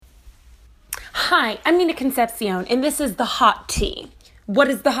Hi, I'm Nina Concepcion, and this is The Hot Tea. What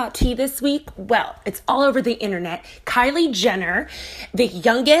is the hot tea this week? Well, it's all over the internet. Kylie Jenner, the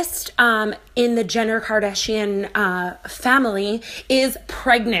youngest in the Jenner Kardashian family, is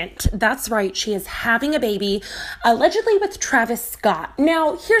pregnant. That's right. She is having a baby, allegedly with Travis Scott.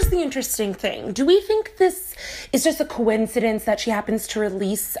 Now, here's the interesting thing. Do we think this is just a coincidence that she happens to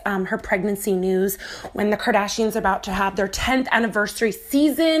release her pregnancy news when the Kardashians are about to have their 10th anniversary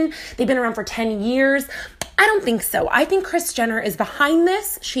season? They've been around for 10 years. I don't think so. I think Kris Jenner is behind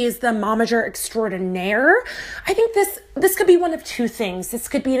this. She is the momager extraordinaire. I think this could be one of two things. This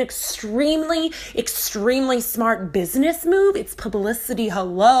could be an extremely smart business move. It's publicity,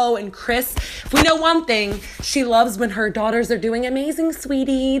 hello. And Kris, if we know one thing, she loves when her daughters are doing amazing,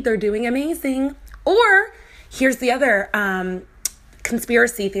 sweetie. They're doing amazing. Or here's the other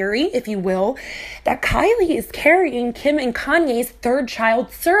conspiracy theory, if you will, that Kylie is carrying Kim and Kanye's third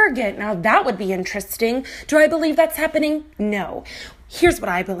child surrogate. Now that would be interesting. Do I believe that's happening? No. Here's what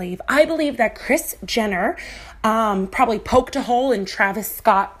I believe. I believe that Kris Jenner probably poked a hole in Travis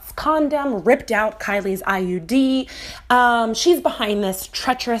Scott's condom, ripped out Kylie's IUD. She's behind this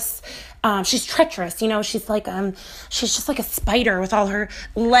treacherous. She's treacherous, you know, she's just like a spider with all her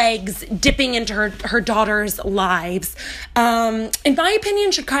legs dipping into her daughter's lives. In my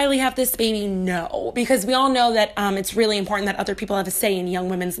opinion, should Kylie have this baby? No, because we all know that it's really important that other people have a say in young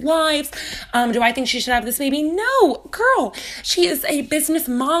women's lives. Do I think she should have this baby? No, girl, she is a business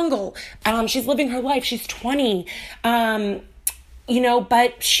Mongol. She's living her life. She's 20.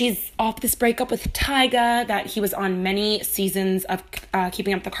 But she's off this breakup with Tyga that he was on many seasons of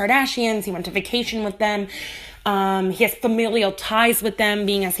Keeping Up the Kardashians. He went to vacation with them. He has familial ties with them,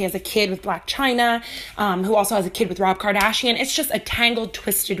 being as he has a kid with Blac Chyna, who also has a kid with Rob Kardashian. It's just a tangled,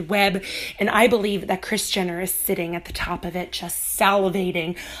 twisted web. And I believe that Kris Jenner is sitting at the top of it, just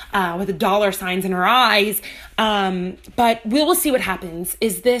salivating with dollar signs in her eyes. But we will see what happens.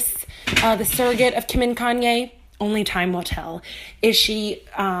 Is this the surrogate of Kim and Kanye? Only time will tell. Is she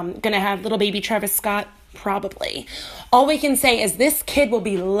going to have little baby Travis Scott? Probably. All we can say is this kid will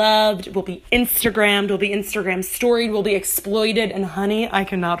be loved, will be Instagrammed, will be Instagram storied, will be exploited. And honey, I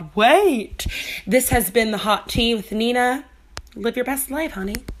cannot wait. This has been The Hot Tea with Nina. Live your best life,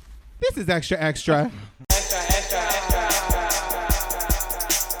 honey. This is Extra Extra.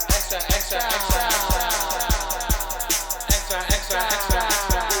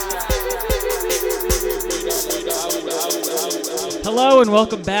 Hello and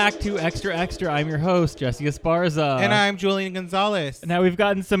welcome back to Extra Extra. I'm your host, Jesse Esparza. And I'm Julian Gonzalez. Now, we've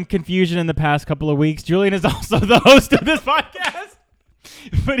gotten some confusion in the past couple of weeks. Julian is also the host of this podcast,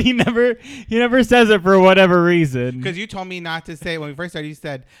 but he never says it for whatever reason. Because you told me not to say, when we first started, you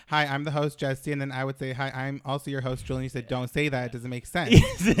said, hi, I'm the host, Jesse, and then I would say, hi, I'm also your host, Julian. You said, don't say that. It doesn't make sense.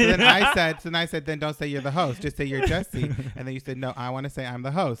 So then I said, then don't say you're the host. Just say you're Jesse. And then you said, no, I want to say I'm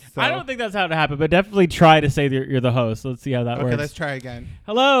the host. So, I don't think that's how it happened, but definitely try to say that you're the host. Let's see how that works. Okay, let's try again.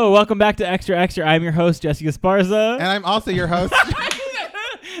 Hello, welcome back to Extra Extra. I'm your host, Jesse Esparza. And I'm also your host.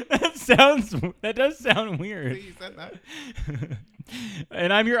 That does sound weird. See, you said that.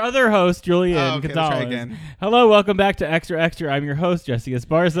 And I'm your other host, Julian Gonzalez. Let's try again. Hello, welcome back to Extra Extra. I'm your host, Jesse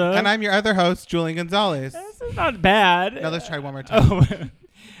Esparza. And I'm your other host, Julian Gonzalez. This is not bad. No, let's try one more time.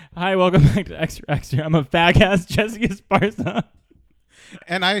 Hi, welcome back to Extra Extra. I'm a fag ass Jesse Esparza.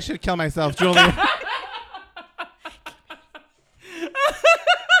 And I should kill myself, Julian.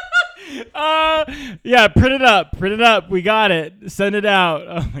 Yeah, print it up. We got it. Send it out.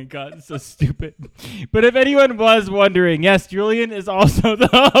 Oh my God, it's so stupid. But if anyone was wondering, yes, Julian is also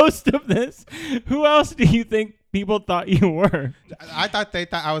the host of this. Who else do you think people thought you were? I thought they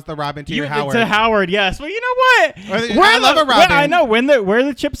thought I was the Robin to your Howard. To Howard, yes. Well, you know what? I love a Robin. I know where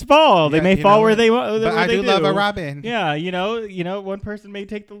the chips fall. They may fall where they want. But I do love a Robin. Yeah, you know, one person may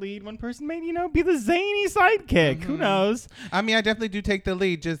take the lead. One person may, be the zany sidekick. Mm-hmm. Who knows? I mean, I definitely do take the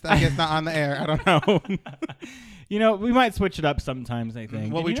lead. Just I guess not on the air. I don't know. We might switch it up sometimes. I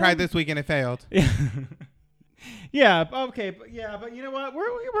think. Well, we tried this week and it failed. Yeah. Okay. But you know what?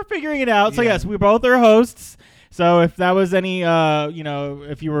 We're figuring it out. So yes, we both are hosts. So if that was any,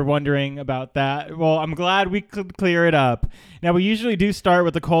 if you were wondering about that, well, I'm glad we could clear it up. Now, we usually do start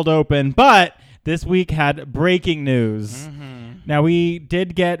with the cold open, but this week had breaking news. Mm-hmm. Now, we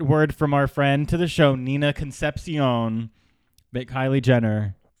did get word from our friend to the show, Nina Concepcion, that Kylie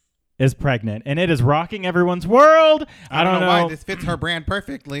Jenner is pregnant, and it is rocking everyone's world. I don't know why this fits her brand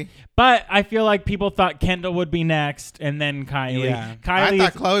perfectly. But I feel like people thought Kendall would be next, and then Kylie. Yeah. I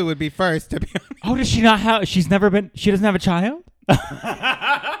thought Khloe would be first, to be honest. Oh, does she not have? She doesn't have a child?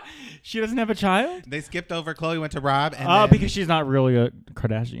 She doesn't have a child? They skipped over Khloe, went to Rob. And because she's not really a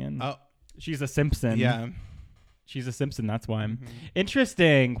Kardashian. Oh. She's a Simpson. Yeah. She's a Simpson. That's why.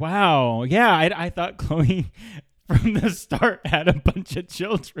 Interesting. Wow. Yeah. I thought Chloe from the start had a bunch of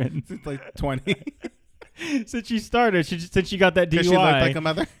children. Since like 20. Since she started, since she got that DUI. Because she looked like a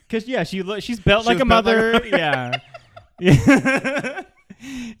mother. Because she's built She like a was built mother. like a mother. Yeah. Yeah.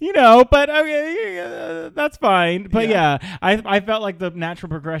 You know, but okay, that's fine. But yeah, I felt like the natural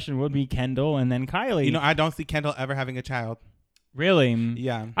progression would be Kendall and then Kylie. You know, I don't see Kendall ever having a child. Really?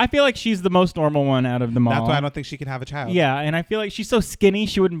 Yeah. I feel like she's the most normal one out of them all. That's why I don't think she can have a child. Yeah, and I feel like she's so skinny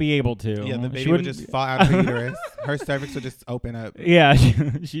she wouldn't be able to. Yeah, the She baby would wouldn't- just fall out of her uterus. Her cervix would just open up. Yeah,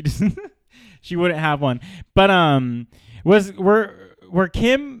 she just she wouldn't have one. But were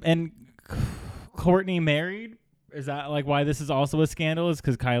Kim and Courtney married? Is that like why this is also a scandal? Is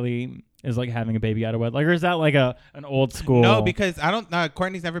because Kylie is like having a baby out of wedlock, or is that like an old school? No, because I don't.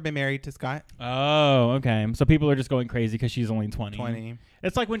 Courtney's never been married to Scott. Oh, okay. So people are just going crazy because she's only 20. 20.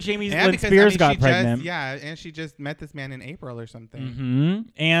 It's like when Jamie And Lynn because, Spears she got pregnant. and she just met this man in April or something. Mm-hmm.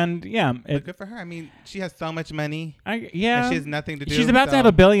 And yeah, But good for her. I mean, she has so much money. yeah. And she has nothing to do. She's about to have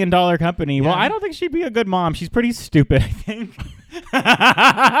 $1 billion company. Well, Yeah. I don't think she'd be a good mom. She's pretty stupid, I think.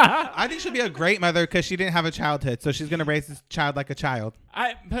 I think she'll be a great mother because she didn't have a childhood, so she's gonna raise this child like a child.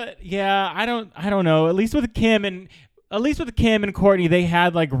 I don't know. At least with Kim and Courtney, they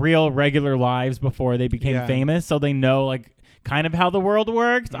had like real regular lives before they became famous, so they know like kind of how the world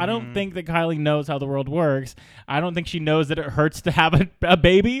works. I don't think that Kylie knows how the world works. I don't think she knows that it hurts to have a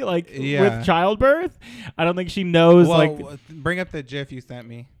baby with childbirth. I don't think she knows bring up the GIF you sent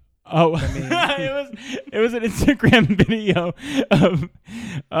me. Oh, it was an Instagram video of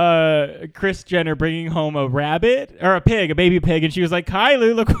Kris Jenner bringing home a rabbit or a baby pig, and she was like,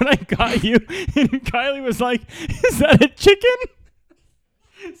 "Kylie, look what I got you," and Kylie was like, "Is that a chicken?"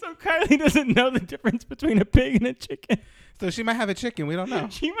 So Kylie doesn't know the difference between a pig and a chicken. So she might have a chicken. We don't know.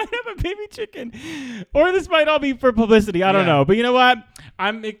 She might have a baby chicken. Or this might all be for publicity. I don't know. But you know what?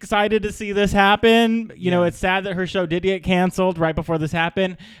 I'm excited to see this happen. You know, it's sad that her show did get canceled right before this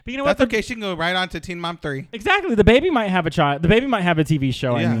happened. But you know what? That's okay. She can go right on to Teen Mom 3. Exactly. The baby might have a child. The baby might have a TV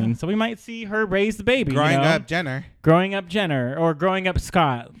show, I mean. So we might see her raise the baby. Growing up Jenner. Growing up Jenner. Or growing up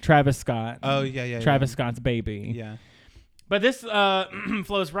Scott. Travis Scott. Oh, yeah. Travis Scott's baby. Yeah. But this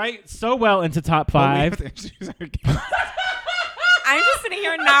flows right so well into top 5. I'm just sitting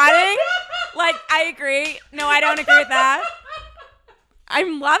here nodding. Like, I agree. No, I don't agree with that.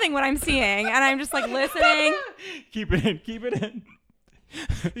 I'm loving what I'm seeing, and I'm just like listening. Keep it in.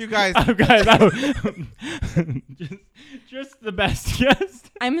 You guys. Just the best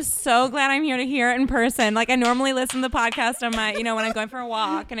guest. I'm so glad I'm here to hear it in person. Like, I normally listen to the podcast on my, when I'm going for a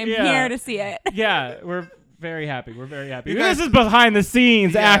walk, and I'm here to see it. Yeah, we're very happy. You guys, this is behind the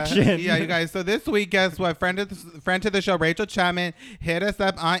scenes action. Yeah, you guys. So this week, guess what? Friend to the show, Rachel Chapman, hit us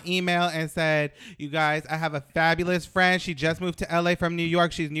up on email and said, "You guys, I have a fabulous friend. She just moved to LA from New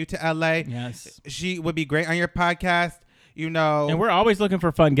York. She's new to LA. Yes, she would be great on your podcast. You know, and we're always looking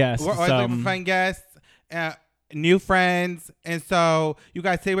for fun guests. We're always looking for fun guests." New friends. And so you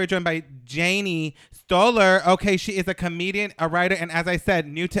guys say we're joined by Janie Stoller. Okay, she is a comedian, a writer, and as I said,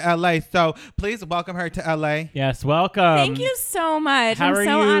 new to LA. So please welcome her to LA. Yes, welcome. Thank you so much. I'm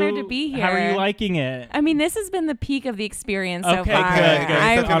so honored to be here. How are you liking it? I mean, this has been the peak of the experience so far. Good.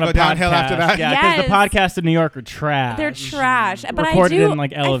 It's going to go downhill after that. Yeah, because the podcasts in New York are trash. They're trash. But Recorded in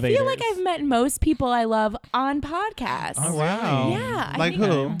like elevators. I feel like I've met most people I love on podcasts. Oh, wow. Yeah. Like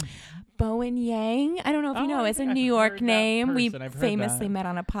who? Bowen Yang. I don't know if you know. It's a New York name. We famously met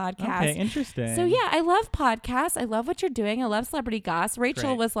on a podcast. Okay, interesting. So yeah, I love podcasts. I love what you're doing. I love Celebrity Goss.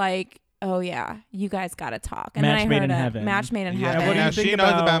 Rachel was like, "Oh yeah, you guys got to talk." And Match then I Made heard in Heaven. Match Made in Yeah, Heaven. well, now she knows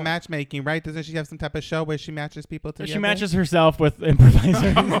about about matchmaking, right? Doesn't she have some type of show where she matches people together? She matches herself with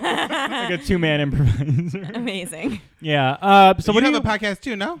improvisers, like a 2-man improviser. Amazing. Yeah. So you have a podcast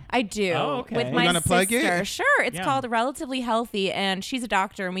too, no? I do. Oh, okay. With You my gonna sister. plug it? Sure. It's called Relatively Healthy, and she's a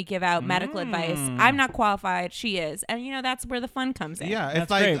doctor, and we give out medical advice. I'm not qualified. She is. And, that's where the fun comes in. Yeah, it's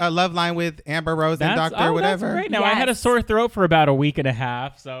That's like great. a love line with Amber Rose and Dr. Whatever. That's great. Now, I had a Yes. sore throat for about a week and a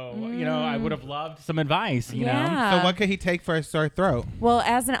half, so, I would have loved some advice, you know? Yeah. So what could he take for a sore throat? Well,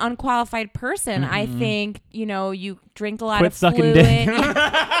 as an unqualified person, I think, you drink a lot Quit of sucking fluid. dick.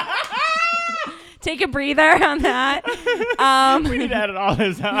 Take a breather on that. We need to edit all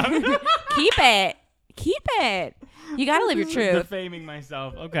this out. Keep it. You got to live your truth. Defaming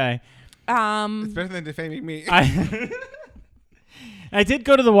myself. Okay. It's better than defaming me. I did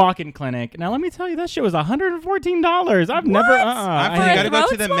go to the walk-in clinic. Now, let me tell you, that shit was $114. I've never. You gotta go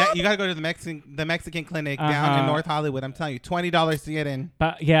to swab? you gotta go to the Mexican clinic down in North Hollywood. I'm telling you, $20 to get in.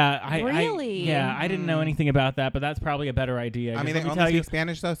 But yeah, Really? I didn't know anything about that, but that's probably a better idea. I mean, they only speak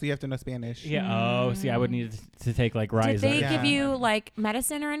Spanish though, so you have to know Spanish. Yeah. Oh, see, I would need to take like Ryza. Did they Yeah. give you like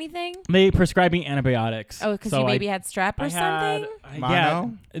medicine or anything? They prescribed me antibiotics. Oh, because so you maybe had strep or something?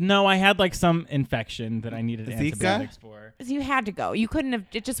 Mono? No, I had like some infection that I needed Zika? antibiotics for. So you had to go. You couldn't have.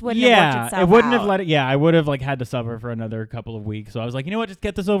 It just wouldn't have worked itself it wouldn't have out. let it. Yeah, I would have like had to suffer for another couple of weeks. So I was like, you know what, just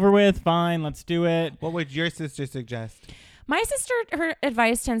get this over with. Fine, let's do it. What would your sister suggest? My sister, her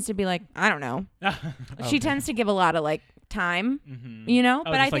advice tends to be like, I don't know. She tends to give a lot of like time, you know. Oh,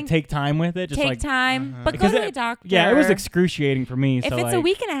 but just, I like, think take time with it. Just take like, time, but go Because to the doctor. Yeah, it was excruciating for me. If so it's like, a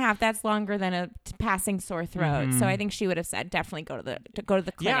week and a half, that's longer than a passing sore throat. So I think she would have said definitely go to the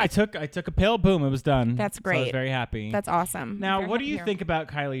clinic. yeah, I took a pill. Boom, it was done. That's So I was great. very happy. That's awesome. Now, Very what do happy you here. think about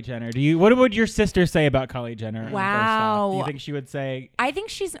Kylie Jenner? What would your sister say about Kylie Jenner? first off? Do you Wow. think she would say? I think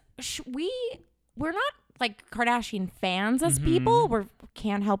we're not like Kardashian fans as people. We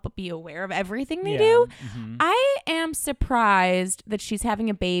can't help but be aware of everything they do. I am surprised that she's having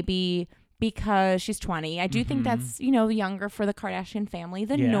a baby because she's 20. I do think that's, younger for the Kardashian family,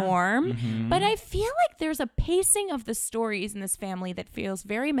 the norm. But I feel like there's a pacing of the stories in this family that feels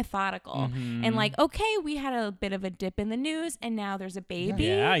very methodical. And like, okay, we had a bit of a dip in the news and now there's a baby.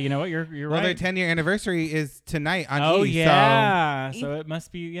 Yeah, you know what? You're Well, their right. 10-year anniversary is tonight on Oh E! yeah, so it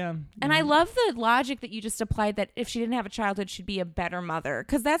must be And I love the logic that you just applied that if she didn't have a childhood, she'd be a better mother.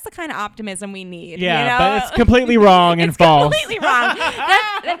 Because that's the kind of optimism we need. Yeah, you know? but it's completely wrong and It's false. completely wrong.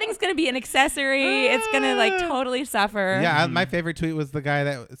 That thing's going to be an accessory. It's going to like totally suffer. Yeah, my favorite tweet was the guy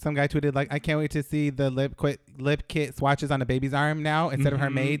that some guy tweeted like, I can't wait to see the lip kit swatches on a baby's arm now instead of her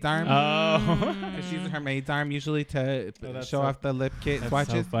maid's arm. Oh, 'Cause she's her maid's arm usually to that's show so- off the lip kit that's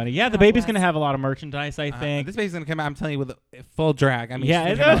swatches. so funny. Yeah, the baby's gonna have a lot of merchandise. I think. This baby's gonna come out, I'm telling you, with a full drag. I mean, Yeah,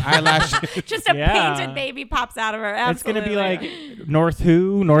 she's gonna come out eyelash. Just a Yeah. painted baby pops out of her. It's gonna be Absolutely. like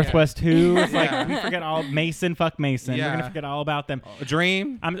Northwest Who. It's like Yeah. we forget all Mason. Fuck Mason. We're Yeah. gonna forget all about them.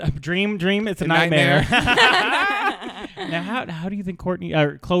 Dream. Dream. It's a A nightmare. Now, how do you think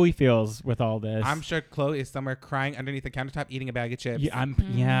Chloe feels with all this? I'm sure Chloe is somewhere crying underneath the countertop eating a bag of chips.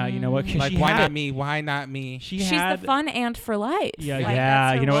 Yeah, you know what? 'Cause Like, she why had not it. me? Why not me? She's had the fun aunt for life. Yeah, Like, yeah.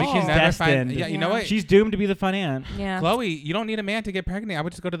 that's her You know what? role. She's Never destined. you know what? She's doomed to be the fun aunt. Yeah. Chloe, you don't need a man to get pregnant. I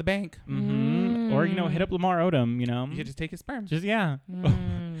would just go to the bank. Or hit up Lamar Odom. You could just take his sperm. Just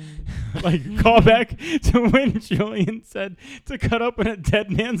like call back to when Julian said to cut open a dead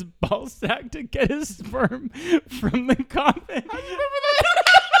man's ball sack to get his sperm from the coffin.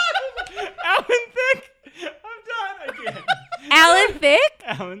 Alan Thicke. I'm done. I can't. Alan Thicke?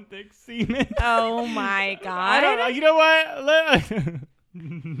 Alan Thicke semen. Oh my I don't know. God. You know what?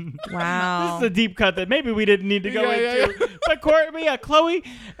 Wow. This is a deep cut that maybe we didn't need to go into. But Chloe,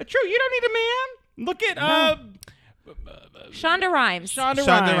 true. You don't need a man. Look at Shonda Rhimes. Shonda Shonda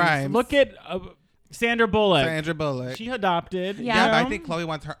Rhimes. Rhimes. Look at Sandra Bullock. Sandra Bullock. She adopted. Yeah. But I think Chloe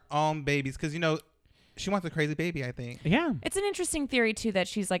wants her own babies because, she wants a crazy baby, I think. Yeah. It's an interesting theory, too, that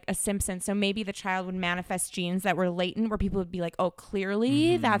she's like a Simpson. So maybe the child would manifest genes that were latent where people would be like, oh,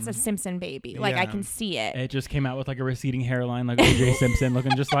 clearly that's a Simpson baby. Like, I Yeah. can see it. It just came out with like a receding hairline, like O.J. Simpson,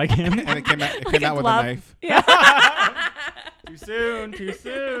 looking just like him. And it came out, Like a with a glove. knife. Too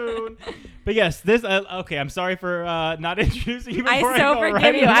soon. But yes, this. Okay, I'm sorry for not introducing you. I Before so go forgive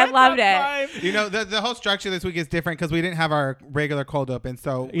right you. into I my loved top it. five. The whole structure this week is different because we didn't have our regular cold open.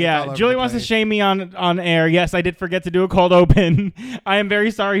 So it's all Yeah, over Julie the wants to place. shame me on air. Yes, I did forget to do a cold open. I am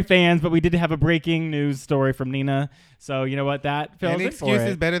very sorry, fans, but we did have a breaking news story from Nina. So you know what? That fills Any it for excuse it.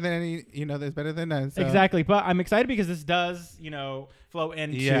 is better than any. There's better than none. So. Exactly, but I'm excited because this does, flow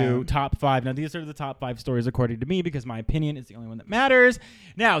into top 5. Now, these are the top 5 stories according to me because my opinion is the only one that matters.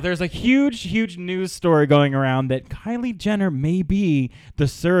 Now, there's a huge news story going around that Kylie Jenner may be the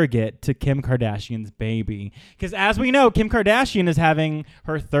surrogate to Kim Kardashian's baby. Because as we know, Kim Kardashian is having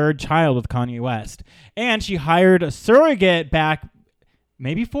her 3rd child with Kanye West. And she hired a surrogate back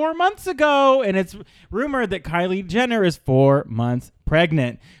maybe 4 months ago, and it's rumored that Kylie Jenner is 4 months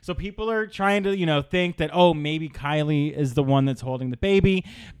pregnant. So people are trying to, think that, oh, maybe Kylie is the one that's holding the baby.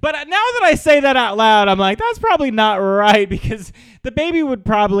 But now that I say that out loud, I'm like, that's probably not right because the baby would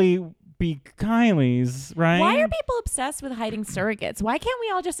probably be Kylie's, right? Why are people obsessed with hiding surrogates? Why can't we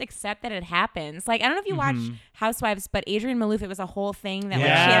all just accept that it happens? Like, I don't know if you watch Housewives, but Adrienne Maloof, it was a whole thing that like, she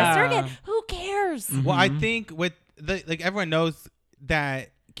had a surrogate. Who cares? Well, I think with everyone knows that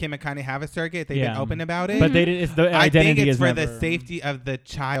Kim and Kanye have a surrogate. They've been open about it. But they did. It's the I identity think it's is for never, the safety of the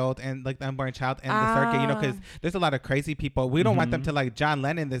child and like the unborn child and the surrogate. You know, because there's a lot of crazy people. We don't want them to like John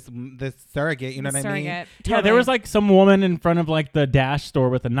Lennon this surrogate. You know what I mean? Surrogate. Yeah, there was like some woman in front of like the Dash store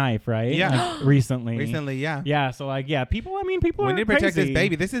with a knife, right? Yeah. Like, recently. Recently, yeah. Yeah. So like, yeah, people. I mean, people We are need to protect crazy. this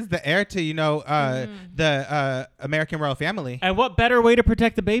baby. This is the heir to, you know, the American royal family. And what better way to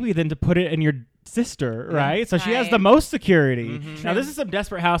protect the baby than to put it in your sister, right? So she has Right. the most security. Mhm. Now this is some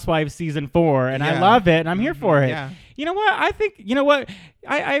Desperate Housewives season 4, and I Yeah. love it, and I'm here for it. Yeah. You know what? I think. You know what?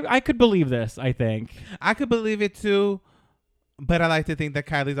 I could believe this. I think. I could believe it too, but I like to think that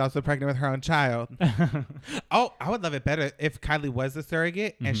Kylie's also pregnant with her own child. Oh, I would love it better if Kylie was the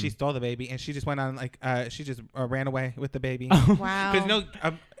surrogate and she stole the baby and she just went on like she just ran away with the baby. Wow.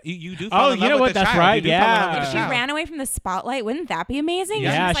 Because you do fall in you love know with what? the That's child. right, You do fall in love yeah. with the If she child. ran away from the spotlight, wouldn't that be amazing?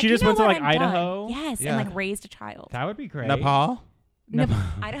 Yeah. Yeah, She's she like, just you went know to, what? like, I'm done. Idaho. Yes, Yeah. and like raised a child. That would be great. Nepal.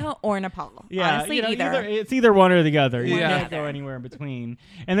 Idaho or Nepal. Yeah, Honestly, you know, either. it's either one or the other. You Yeah. can't go anywhere in between.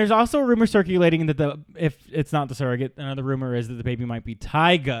 And there's also a rumor circulating that if it's not the surrogate, another rumor is that the baby might be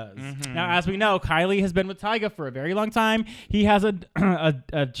Tyga's. Now, as we know, Kylie has been with Tyga for a very long time. He has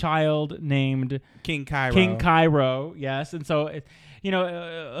a child named King Cairo. King Cairo, yes. And so,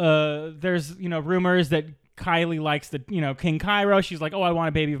 there's rumors that Kylie likes the King Cairo. She's like, oh, I want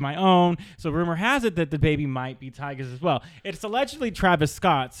a baby of my own. So rumor has it that the baby might be Tyga's as well. It's allegedly Travis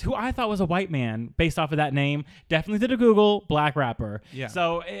Scott's, who I thought was a white man based off of that name. Definitely did a Google, black rapper. Yeah.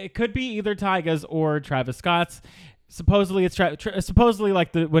 So it could be either Tyga's or Travis Scott's. Supposedly it's supposedly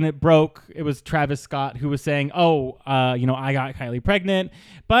like when it broke, it was Travis Scott who was saying, "Oh, I got Kylie pregnant,"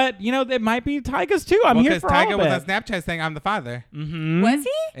 but it might be Tyga's too. I'm here for all Tyga of was it. on Snapchat saying I'm the father, Was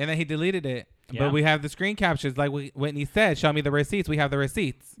he? and then he deleted it. Yeah. But we have the screen captures, like Whitney said. Show me the receipts. We have the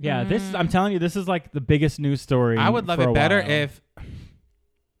receipts. Yeah, I'm telling you, this is like the biggest news story. I would love for it a better while. if.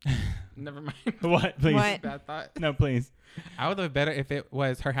 Never mind. What? Please. What? Bad thought. No, please. I would love it better if it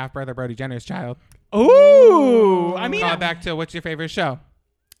was her half brother Brody Jenner's child. Ooh, I mean, Call back to what's your favorite show?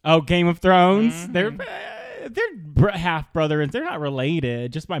 oh, Game of Thrones. Mhm. They're half brother, and they're not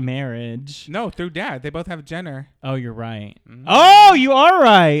related, just by marriage. No, through dad. They both have Jenner. Oh, you're right. Mhm. Oh, you are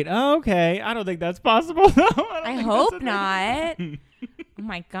right. Oh, okay, I don't think that's possible. though. I hope not. Oh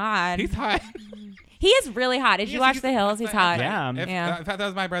my God. He's hot. He is really hot. Did you watch The Hills? He's hot. Yeah. If that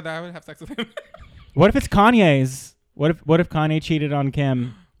was my brother, I would have sex with him. What if it's Kanye's? What if Kanye cheated on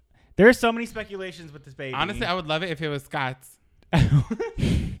Kim? There's so many speculations with this baby. Honestly, I would love it if it was Scott's.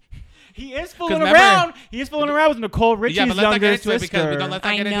 He is fooling remember- around. He is fooling around with Nicole Richie's Yeah, but let's not get younger into it sister. because let's not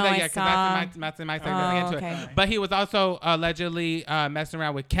I get into know, that I yet because that's in my segment. Oh, Let's not get into okay. it. But he was also allegedly messing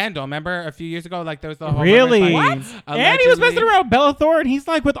around with Kendall. Remember a few years ago? Like there was the whole Really? rumors, like, And he was allegedly- messing around with Bella Thorne. He's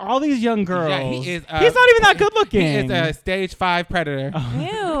like with all these young girls. Yeah, he is. He's not even that good looking. He is a stage 5 predator.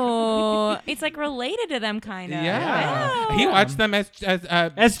 Ew. It's like related to them, kind of. Yeah, Ew. he watched them as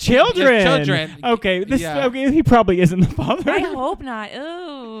children. As children. Okay, Yeah. okay, he probably isn't the father. I hope not.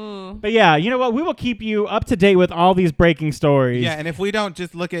 Ooh. But yeah, you know what? We will keep you up to date with all these breaking stories. Yeah, and if we don't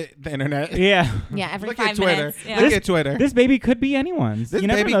just look at the internet, Yeah. Yeah, every look 5 at Twitter. minutes. Yeah. Look at Twitter. This baby could be anyone's. This You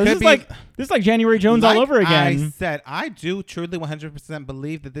never baby know. could be- This is like January Jones all Like over again. I said, I do truly 100%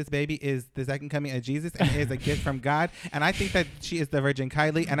 believe that this baby is the second coming of Jesus and is a gift from God. And I think that she is the Virgin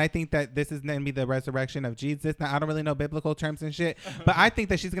Kylie. And I think that this is going to be the resurrection of Jesus. Now, I don't really know biblical terms and shit, but I think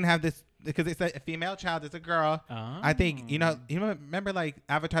that she's going to have this because it's a female child. It's a girl. I think, you remember like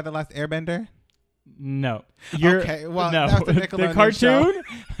Avatar: The Last Airbender? No. Okay, well, no. that was a the Nickelodeon cartoon?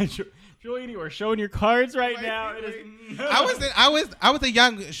 Julian, you are showing your cards right now. It is, I was a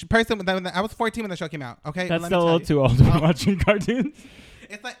young person when I was 14 when the show came out. Okay, That's Let still a me little tell you. too old to be watching cartoons.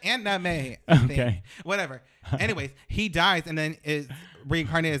 It's like anime. I think. Okay. Whatever. Anyways, he dies and then is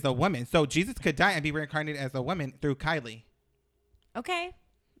reincarnated as a woman. So Jesus could die and be reincarnated as a woman through Kylie. Okay.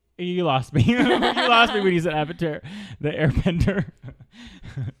 You lost me. You lost me when you said Avatar, the Airbender.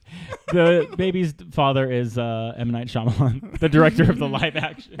 The baby's father is M. Night Shyamalan, the director of the live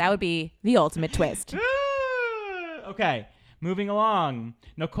action. That would be the ultimate twist. Okay, moving along.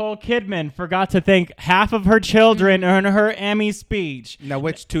 Nicole Kidman forgot to thank half of her children in her Emmy speech. Now,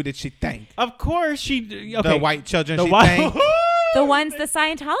 which two did she thank? Of course, she. Okay. The white children The she white. thanked? The one's the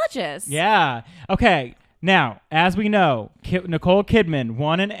Scientologist. Yeah. Okay. Now, as we know, Nicole Kidman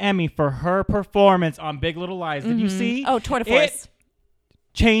won an Emmy for her performance on Big Little Lies. Did you see? Oh, tour de force.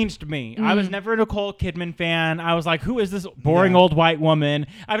 changed me. I was never a Nicole Kidman fan. I was like, who is this boring old white woman?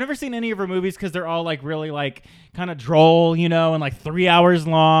 I've never seen any of her movies because they're all like really like kind of droll, you know, and like 3 hours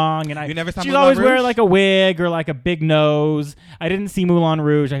long. And You never saw she's Moulin always Rouge? wearing like a wig or like a big nose. I didn't see Moulin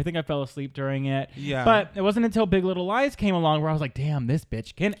Rouge. I think I fell asleep during it. Yeah. But it wasn't until Big Little Lies came along where I was like, damn, this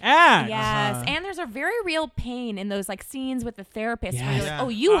bitch can act. Yes, and there's a very real pain in those like scenes with the therapist where you're Yes. like, oh,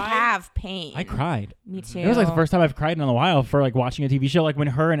 you have pain. I cried. Me too. It was like the first time I've cried in a while for like watching a TV show. Like when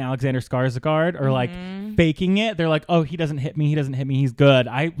her and Alexander Skarsgård are like faking it. They're like, oh, he doesn't hit me. He's good.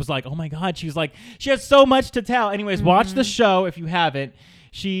 I was like, oh my God. She was like, she has so much to tell. Anyways, watch the show if you haven't.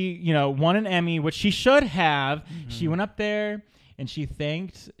 She, you know, won an Emmy, which she should have. She went up there and she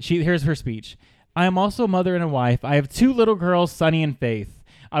thanked. Here's her speech. I am also a mother and a wife. I have 2 little girls, Sunny and Faith.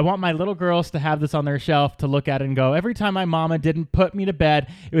 I want my little girls to have this on their shelf to look at and go, every time my mama didn't put me to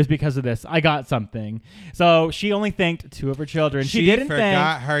bed, it was because of this. I got something. So she only thanked 2 of her children. She didn't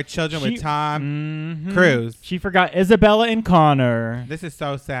forgot her children with Tom Cruise. She forgot Isabella and Connor. This is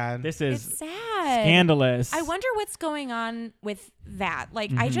so sad. This It's is sad. scandalous. I wonder what's going on with that.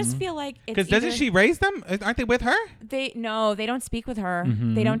 Like, I just feel like it's Because doesn't either- she raise them? Aren't they with her? They don't speak with her.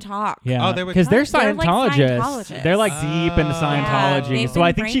 They don't talk. Yeah. Oh, they were because they're They're like Scientologists. Scientologists. They're like deep into Scientology. they've So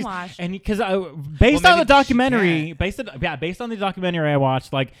I been think brainwashed. she's and because based Well, on the maybe documentary, she based on the documentary I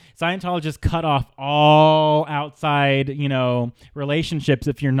watched, like Scientologists cut off all outside, you know, relationships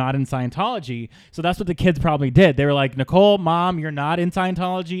if you're not in Scientology. So that's what the kids probably did. They were like, Nicole, Mom, you're not in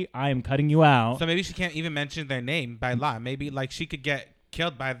Scientology. I am cutting you out. So maybe she can't even mention their name by law. Maybe like she could get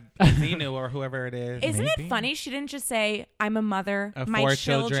killed by Xenu or whoever it is. Isn't Maybe. it funny? She didn't just say, "I'm a mother, Of my 4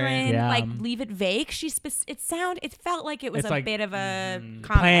 children." children. Yeah. Like leave it vague. It felt like it was It's a like, bit of a comment.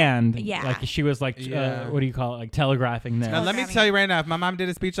 planned. Yeah. Like she was like, Yeah. what do you call it? Like telegraphing this. Now let me tell you right now, if my mom did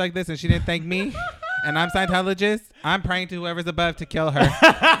a speech like this and she didn't thank me, and I'm Scientologist, I'm praying to whoever's above to kill her.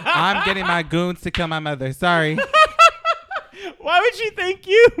 I'm getting my goons to kill my mother. Sorry. Why would she thank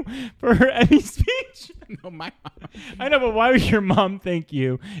you for her Emmy speech? No, my mom. I know, but why would your mom thank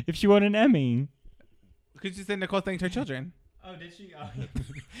you if she won an Emmy? Because she said Nicole thanked her children. Oh, did she? Oh.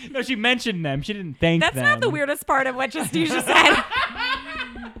 No, she mentioned them. She didn't thank That's them. not the weirdest part of what Justicia said.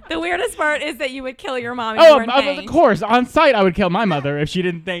 The weirdest part is that you would kill your mom. If Oh, you weren't of thanked. course. On site, I would kill my mother if she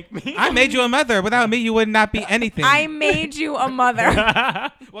didn't thank me. I made you a mother. Without me, you would not be anything. I made you a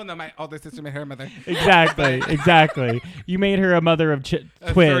mother. Well, no, my older sister made her a mother. Exactly. You made her a mother of twins.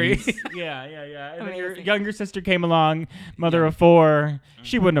 3. Yeah. And then your Amazing. younger sister came along, mother of 4.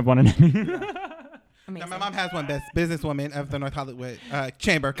 She wouldn't have won an Emmy. Now, Amazing. my mom has one best businesswoman of the North Hollywood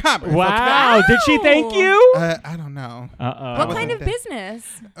Chamber of Commerce. Wow. okay? Did she thank you? I don't know. Uh-oh. What was kind it of that-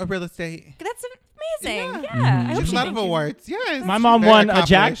 business? A real estate. That's amazing. Yeah. Yeah. I hope She's she a lot of thanked you. awards. Yes. My she's mom very won a accomplished.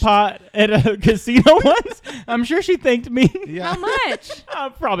 jackpot at a casino once. I'm sure she thanked me. Yeah. How much?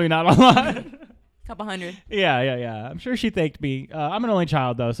 Probably not a lot. Couple hundred. Yeah. I'm sure she thanked me. I'm an only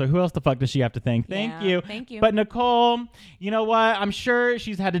child, though, so who else the fuck does she have to thank? Thank Yeah, you. thank you. But Nicole, you know what? I'm sure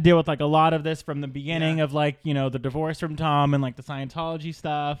she's had to deal with, like, a lot of this from the beginning of, like, you know, the divorce from Tom and, like, the Scientology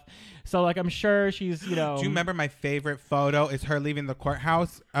stuff. So, like, I'm sure she's, you know. Do you remember my favorite photo is her leaving the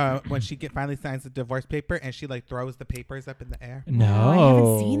courthouse when she finally signs the divorce paper and she like throws the papers up in the air? No. I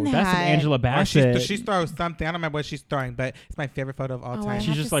haven't seen That's an that. Angela Or Bassett. she throws something. I don't remember what she's throwing, but it's my favorite photo of all Oh, I time. She's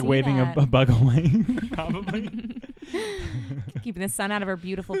have just to like see waving that. a bug away, probably. Keeping the sun out of her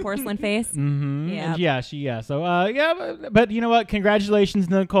beautiful porcelain face. Mm-hmm. Yeah. Yeah. So, but you know what? Congratulations,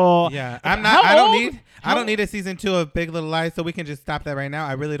 Nicole. Yeah, I'm How not. I don't old? need. I don't need a season 2 of Big Little Lies, so we can just stop that right now.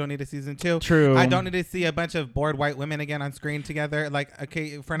 I really don't need a season 2. True. I don't need to see a bunch of bored white women again on screen together. Like,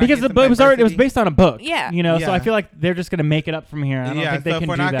 okay, for not Because the getting book some was already, it was diversity. based on a book. Yeah. You know, so Yeah. I feel like they're just gonna make it up from here. I don't think they so can if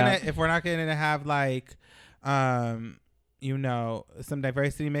we're do not that. if we're not gonna have like, you know, some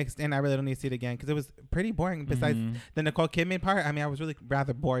diversity mixed in, I really don't need to see it again because it was pretty boring. Besides the Nicole Kidman part, I mean, I was really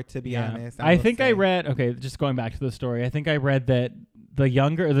rather bored to be honest. I will think I say. read. Okay, just going back to the story. I think I read that the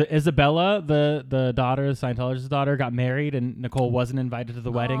Isabella, the daughter, the Scientologist's daughter, got married, and Nicole wasn't invited to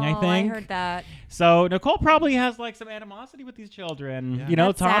the wedding. I Oh, think. I heard that. So Nicole probably has like some animosity with these children. Yeah. You know,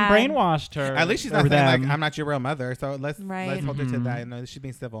 That's Tom sad. brainwashed her. At least she's not or saying like them. I'm not your real mother. So let's Right. hold her to that. No, she's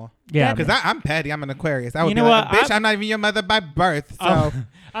being civil. Yeah, Because I'm petty. I'm an Aquarius. I would You be know like, what? bitch, I'm not even your mother by birth. So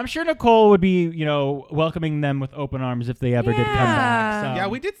I'm sure Nicole would be, you know, welcoming them with open arms if they ever did come back. So. yeah,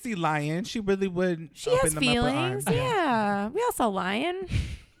 we did see Lion. She really would. She open has them up with feelings. arms. Yeah. We all saw Lion.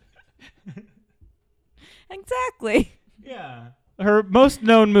 Exactly. Yeah. Her most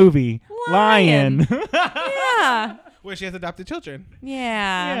known movie, Lion. Lion. Yeah. Where she has adopted children.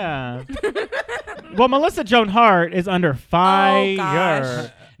 Yeah. Yeah. Well, Melissa Joan Hart is under fire. gosh.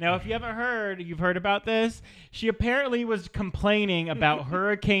 Now, if you haven't heard, you've heard about this. She apparently was complaining about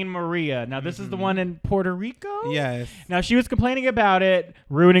Hurricane Maria. Now, this is the one in Puerto Rico? Yes. Now, she was complaining about it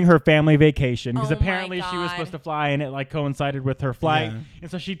ruining her family vacation because Oh my apparently she was God. supposed to fly and it coincided with her flight. Yeah.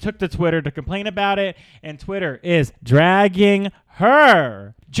 And so she took to Twitter to complain about it, and Twitter is dragging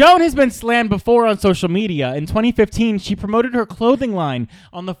her. Joan has been slammed before on social media. In 2015, she promoted her clothing line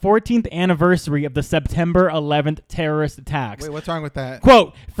on the 14th anniversary of the September 11th terrorist attacks. Wait, what's wrong with that?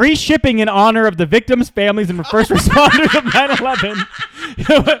 Quote, free shipping in honor of the victims, families, and first responders of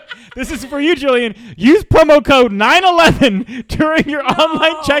 9/11. This is for you, Julian. Use promo code 9/11 during your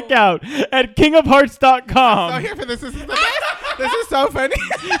online checkout at kingofhearts.com. Oh, here for this. This is the best. This is so funny.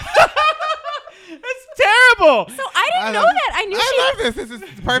 It's terrible. So I didn't know that. I knew she I love this. This is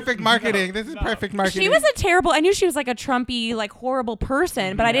perfect marketing. This is perfect marketing. She was a terrible. I knew she was like a Trumpy, like horrible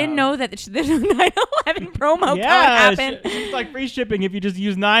person, but I didn't know that the 9/11 promo code happened. She's like free shipping if you just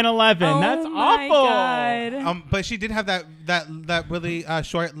use 9/11. Oh That's my awful. God. But she did have that really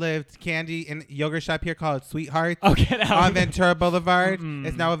short-lived candy and yogurt shop here called Sweethearts Oh, get out. on Ventura Boulevard.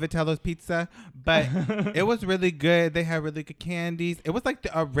 It's now a Vitello's Pizza, but it was really good. They had really good candies. It was like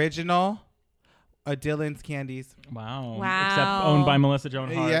the original Dylan's candies. Wow. Wow. Except owned by Melissa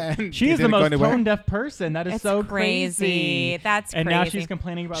Joan Hart. Yeah, and She it is the didn't go most anywhere. tone-deaf person. That is It's so crazy. That's and crazy. now she's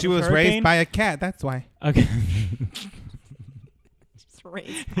complaining about She this was hurricane? raised by a cat. That's why. Okay. She's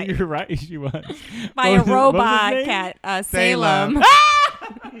raised by, You're right. She was. by What was a his robot name? cat, Salem. Salem.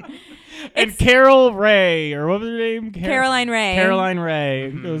 And Carol Ray, or what was her name? Caroline Ray. Caroline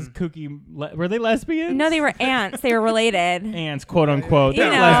Ray. Those kooky. Were they lesbians? No, they were aunts. They were related. Aunts, quote unquote. You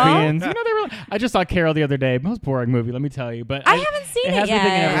They're know. lesbians. You know, they were. I just saw Carol the other day. Most boring movie, let me tell you. But I haven't seen it has me yet.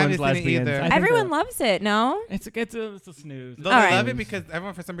 thinking I everyone's haven't seen it lesbians. either. I think Everyone they're- loves it, no? It's a snooze. Though All they right. love it because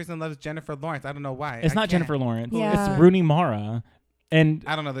everyone for some reason loves Jennifer Lawrence. I don't know why. It's I not can't. Jennifer Lawrence. Yeah. It's Rooney Mara. And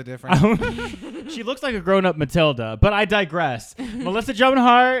I don't know the difference. she looks like a grown-up Matilda, but I digress. Melissa Joan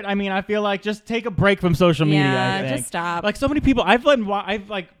Hart, I mean, I feel like just take a break from social media. Yeah, I think. just stop. Like so many people,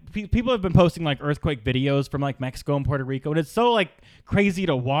 people have been posting like earthquake videos from like Mexico and Puerto Rico, and it's so like crazy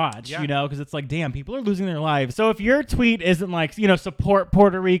to watch, Yeah. you know, because it's like, damn, people are losing their lives. So if your tweet isn't like, you know, support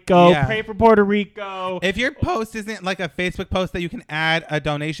Puerto Rico, Yeah. pray for Puerto Rico. If your post isn't like a Facebook post that you can add a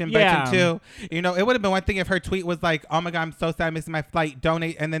donation Yeah. button to, you know, it would have been one thing if her tweet was like, "Oh my God, I'm so sad, I'm missing my flight.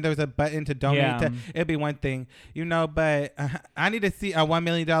 Donate," and then there was a button to donate. Yeah. It'd be one thing, you know. But I need to see a $1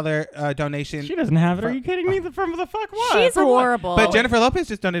 million donation. She doesn't have it. Are you kidding me? From the fuck what? She's For what? horrible. But Jennifer Lopez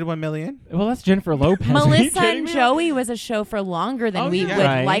just donated $1 million. Well, that's Jennifer Lopez. Are you Melissa kidding and me? Joey was a show for longer than Oh, we yeah. would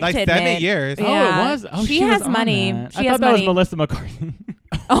Right. like Like to 7 admit. years. Oh, Yeah. it was. Oh, she was has on money. that. She I has thought that was money. Melissa McCarthy.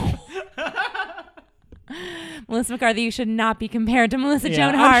 Melissa McCarthy, you should not be compared to Melissa Yeah,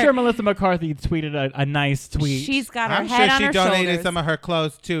 Joan Hart. I'm sure Melissa McCarthy tweeted a nice tweet. She's got her I'm head sure on she her donated shoulders. some of her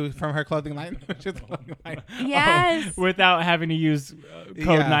clothes too from her clothing line. Yes. without having to use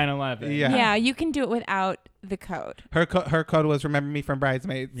code Yeah. 9/11. Yeah. Yeah, you can do it without the code. Her code was "Remember Me" from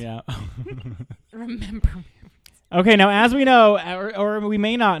Bridesmaids. Yeah. Remember me. Okay, now as we know, or we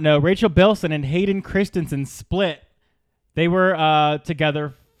may not know, Rachel Bilson and Hayden Christensen split. They were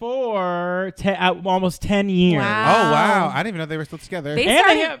together for almost 10 years. Wow. Oh wow, I didn't even know they were still together. They And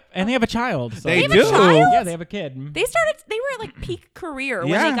started- they have a child. So. They have a do. child? Yeah, they have a kid. They were at like peak career when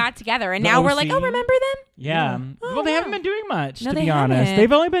Yeah. they got together, and The now we're like, OC. oh, remember them? Yeah. Oh, Well, they haven't wow. been doing much, No, to they be honest. haven't.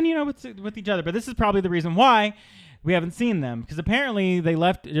 They've only been, with each other. But this is probably the reason why we haven't seen them. Because apparently they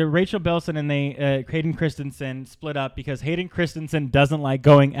left Rachel Bilson and Hayden Christensen split up because Hayden Christensen doesn't like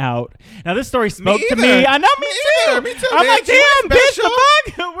going out. Now, this story spoke to me. either. I know, me too. either. Me too. I'm They like, ain't damn, bitch, special.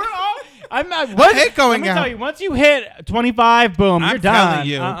 the fuck? We're all... I'm not. What? I hate going Let me out. tell you, once you hit 25, boom, I'm you're done. telling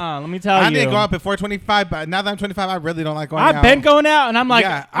you. Let me tell I you. didn't go out before 25, but now that I'm 25, I really don't like going I've out. been going out, and I'm like,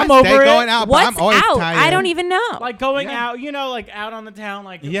 Yeah, I'm I over stay it. going out, but What's I'm always out? tired. I don't even know. Like going Yeah. out, like out on the town,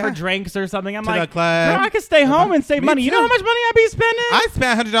 like Yeah. for drinks or something. I'm To like, the club. girl, I could stay home and save Me money. You know too. how much money I be spending? I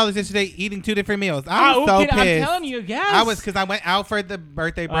spent $100 yesterday eating 2 different meals. I was so I'm pissed. telling you, yes. I was because I went out for the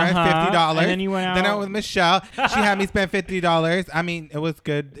birthday brunch, Uh-huh. $50. And then you went Then I out. went with Michelle. She had me spend $50. I mean, it was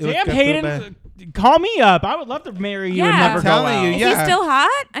good. It was Damn, good Hayden, food, call me up. I would love to marry you and Yeah. never I'm go telling out. you, Is yeah. he still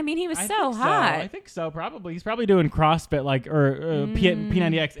hot? I mean, he was I so think hot. I think so. Probably. He's probably doing CrossFit or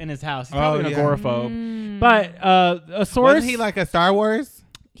P90X in his house. He's Oh, probably an yeah. agoraphobe. But a source. Wasn't he like a Star Wars?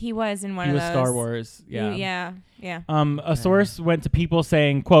 He was in one He of was those. Star Wars. Yeah. Yeah. A source went to people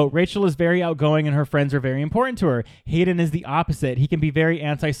saying, quote, Rachel is very outgoing and her friends are very important to her. Hayden is the opposite. He can be very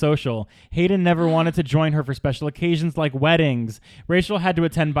antisocial. Hayden never wanted to join her for special occasions like weddings. Rachel had to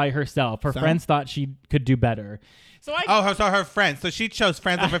attend by herself. Her So? friends thought she could do better. So I Oh, so her friends. So she chose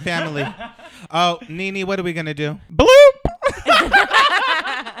friends over family. Oh, Nene, what are we going to do? bloop.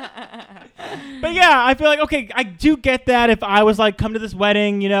 But yeah, I feel like, okay, I do get that if I was like, come to this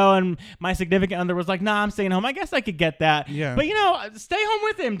wedding, and my significant other was like, nah, I'm staying home. I guess I could get that. Yeah. But, stay home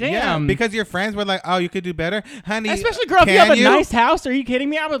with him. Damn. Yeah, because your friends were like, oh, you could do better. Honey, especially, girl, if you have a nice house, are you kidding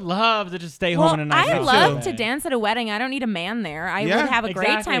me? I would love to just stay home in a nice house. I love to dance at a wedding. I don't need a man there. I would have a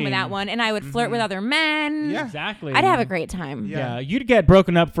great time with that one, and I would flirt with other men. Yeah. Exactly. I'd have a great time. Yeah, you'd get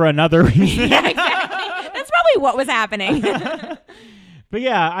broken up for another reason. Yeah, exactly. That's probably what was happening. But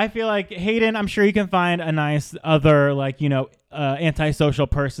yeah, I feel like Hayden, I'm sure you can find a nice other, antisocial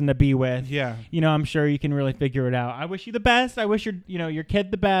person to be with. Yeah. I'm sure you can really figure it out. I wish you the best. I wish your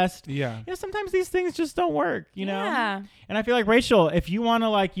kid the best. Yeah. Sometimes these things just don't work, Yeah. And I feel like, Rachel, if you want to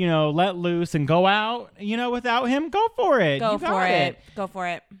let loose and go out, without him, go for it. Go for it. Go for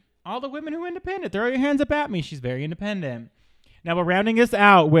it. All the women who are independent, throw your hands up at me. She's very independent. Now we're rounding this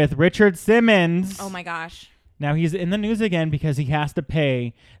out with Richard Simmons. Oh my gosh. Now he's in the news again because he has to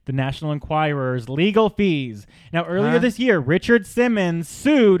pay the National Enquirer's legal fees. Now earlier this year, Richard Simmons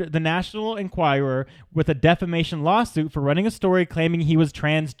sued the National Enquirer with a defamation lawsuit for running a story claiming he was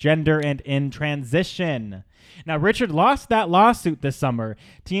transgender and in transition. Now, Richard lost that lawsuit this summer.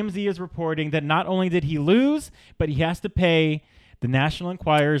 TMZ is reporting that not only did he lose, but he has to pay the National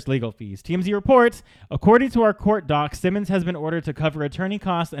Enquirer's legal fees. TMZ reports, according to our court docs, Simmons has been ordered to cover attorney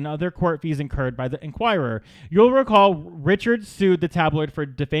costs and other court fees incurred by the Enquirer. You'll recall Richard sued the tabloid for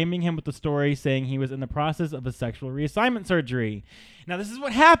defaming him with the story, saying he was in the process of a sexual reassignment surgery. Now, this is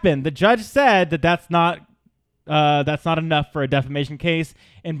what happened. The judge said that that's not enough for a defamation case,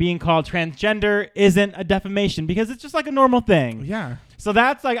 and being called transgender isn't a defamation because it's just like a normal thing. Yeah. So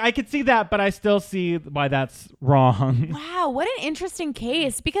that's I could see that, but I still see why that's wrong. Wow, what an interesting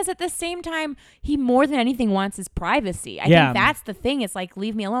case. Because at the same time, he more than anything wants his privacy. I think that's the thing. It's like,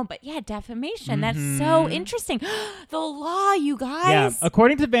 leave me alone. But yeah, defamation. That's so interesting. The law, you guys. Yeah.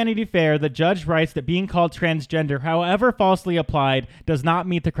 According to Vanity Fair, the judge writes that being called transgender, however falsely applied, does not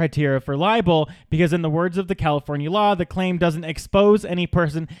meet the criteria for libel because in the words of the California law, the claim doesn't expose any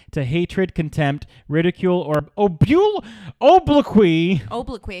person to hatred, contempt, ridicule, or obloquy.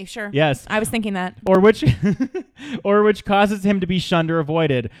 Obloquy, sure. Yes. I was thinking that. Or which causes him to be shunned or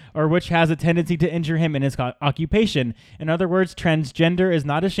avoided, or which has a tendency to injure him in his occupation. In other words, transgender is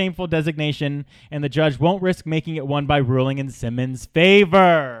not a shameful designation, and the judge won't risk making it one by ruling in Simmons'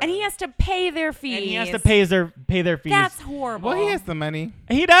 favor. And he has to pay their fees. And he has to pay their fees. That's horrible. Well, he has the money.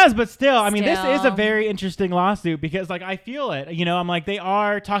 He does, but still, I mean, this is a very interesting lawsuit because, I feel it. I'm like, they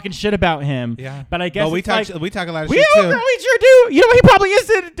are talking shit about him. Yeah. But I guess we talk a lot of shit too. We sure do. He probably is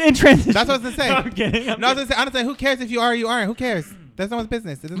in transition. That's what I was gonna say. No, I'm kidding. I was gonna say, honestly, who cares if you are or you aren't? Who cares? That's no one's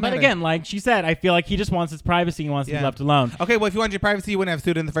business. It doesn't But matter. again, like she said, I feel like he just wants his privacy. He wants to be left alone. Okay, well, if you wanted your privacy, you wouldn't have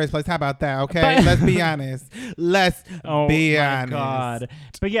sued in the first place. How about that? Okay, let's be honest. Let's be honest. God.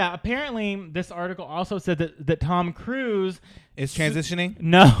 But yeah, apparently this article also said that Tom Cruise is transitioning.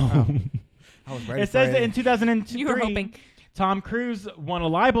 No. I was ready. It says that in 2003, you were hoping. Tom Cruise won a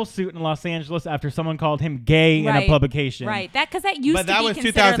libel suit in Los Angeles after someone called him gay in a publication. Right, because that used But to that be was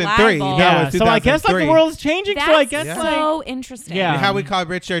considered 2003. libel. Yeah, was so I guess the world is changing. That's so I guess so interesting. Yeah. how we called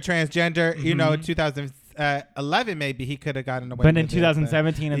Richard transgender. 2011 maybe he could have gotten away. But in with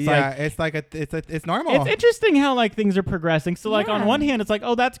 2017, it's it's normal. It's interesting how things are progressing. So on one hand, it's like,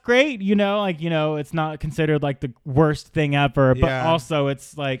 oh, that's great. It's not considered like the worst thing ever. But also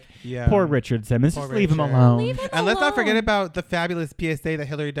it's like, poor Richard Simmons. Just leave him alone. Leave him and let's not forget about the fabulous PSA that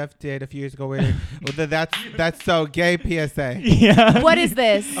Hillary Duff did a few years ago. Where that's so gay PSA. Yeah. What is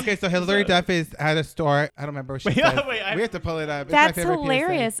this? Okay, so Hillary Duff is at a store. I don't remember what she said. We have to pull it up. It's That's my favorite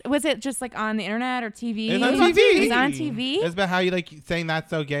hilarious. PSA. Was it just on the internet or TV? It's on TV. It's on TV. It's about how you saying that's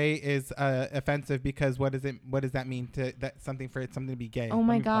so gay is offensive because what does that mean to something to be gay? Oh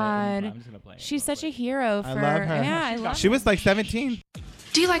my God. I'm just gonna play it. She's such a hero for I love her. Yeah, I love She was 17.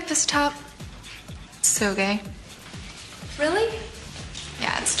 Do you like this top? It's so gay. Really?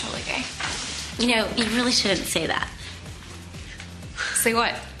 Yeah, it's totally gay. You really shouldn't say that. Say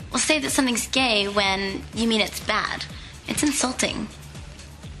what? Well, say that something's gay when you mean it's bad. It's insulting.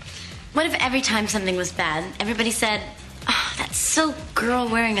 What if every time something was bad, everybody said, oh, that's so girl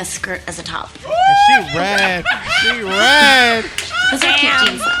wearing a skirt as a top? And she read. Those are cute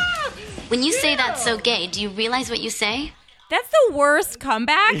jeans, though. When you say that's so gay, do you realize what you say? That's the worst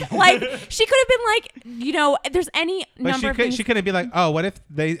comeback. Like, she could have been like, you know, there's any number of things. She couldn't be like, oh, what if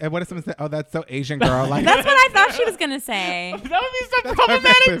someone said, oh, that's so Asian girl. Like That's what I thought she was going to say. That would be so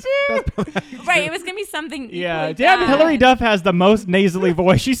problematic too. Right. It was going to be something. Yeah. equally Damn, bad. Hillary Duff has the most nasally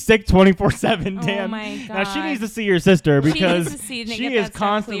voice. She's sick 24/7. Damn. Oh my God. Now she needs to see your sister because needs to see to she get is that stuff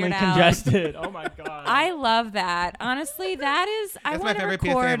constantly cleared out. congested. Oh my God. I love that. Honestly, that is. I That's my want to favorite PSA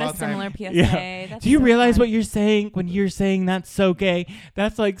record of all a similar time. PSA. Yeah. That's Do you so realize fun. what you're saying when you're saying that's so gay?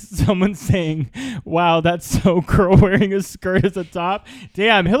 That's like someone saying, wow, that's so girl wearing a skirt as a top.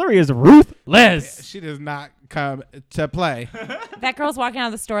 Damn, Hillary is ruthless. she does not come to play. That girl's walking out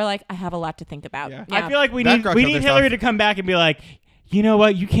of the store like, I have a lot to think about. Yeah. I feel like we That need girl killed Hillary herself. to come back and be like, you know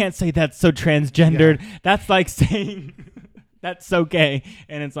what? You can't say that's so transgendered. That's like saying that's so gay.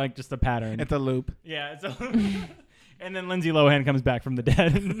 And it's like just a pattern. It's a loop. Yeah. It's and then Lindsay Lohan comes back from the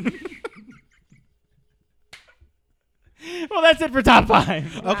dead. Well, that's it for top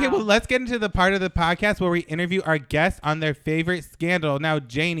 5. Okay, well, let's get into the part of the podcast where we interview our guests on their favorite scandal. Now,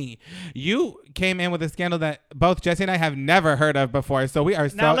 Janie, you came in with a scandal that both Jesse and I have never heard of before, so we are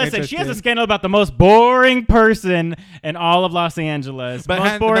so Now, listen, interested. she has a scandal about the most boring person in all of Los Angeles. But,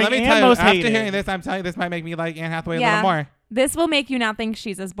 most boring let me and tell you, most after hated. hearing this, I'm telling you, this might make me like Anne Hathaway a Yeah. little more. This will make you not think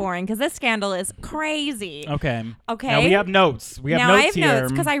she's as boring because this scandal is crazy. Okay. Okay. Now we have notes. We have now notes I have here.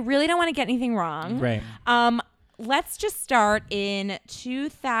 notes because I really don't want to get anything wrong. Right. Let's just start in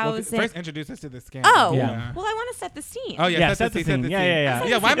 2000. Well, first, introduce us to the scandal. Oh, Yeah. well, I want to set the scene. Oh, yeah, Yeah, set the scene. Yeah.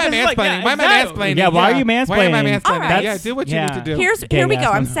 Yeah, why am I This is like- mansplaining? yeah, Why am I exactly. mansplaining? Yeah, why are you mansplaining? Why am I mansplaining? All right. Yeah, do what you Yeah. need to do. Here we go.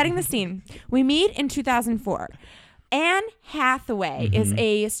 Gay-ass I'm man. setting the scene. We meet in 2004. Anne Hathaway is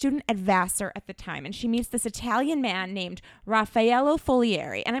a student at Vassar at the time, and she meets this Italian man named Raffaello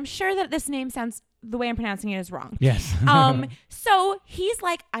Folieri. And I'm sure that this name sounds, the way I'm pronouncing it is wrong. Yes. So he's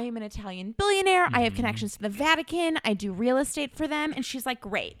like, I am an Italian billionaire. I have connections to the Vatican. I do real estate for them. And she's like,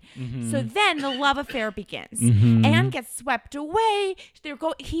 great. So then the love affair begins. Anne gets swept away.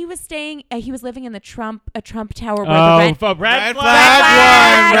 He was living in a Trump Tower. Where the red Red flag.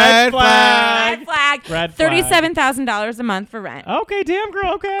 flag. Red flag. Red flag. Red flag. $37,000 a month for rent. Okay, damn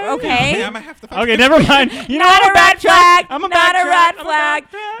girl. Okay. Okay. Yeah, I might have to Okay, never mind. You know, Not I'm a red backtrack. flag. I'm a Not a backtrack. red I'm a flag.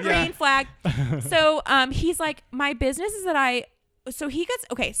 backtrack. Yeah. Green flag. So he's like, my business is that so he gets,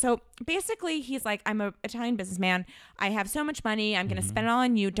 okay, so basically he's like, I'm an Italian businessman. I have so much money. I'm going to spend it all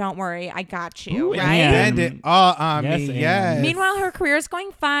on you. Don't worry. I got you. Ooh, right? Anne. Spend it all on Yes, me. Anne. Yes. Meanwhile, her career is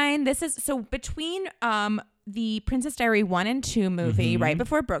going fine. This is, so between the Princess Diary 1 and 2 movie, right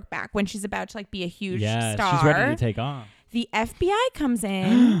before Brokeback, when she's about to like be a huge Yeah, star. she's ready to take off. The FBI comes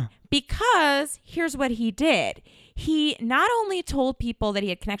in because here's what he did. He not only told people that he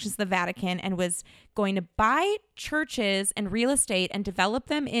had connections to the Vatican and was going to buy churches and real estate and develop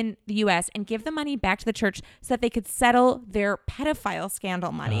them in the U.S. and give the money back to the church so that they could settle their pedophile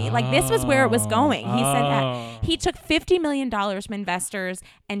scandal money. Like, this was where it was going. He said that he took $50 million from investors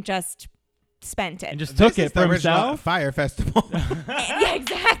and just spent it. And just This took it is the for original himself. Fire Festival. Yeah,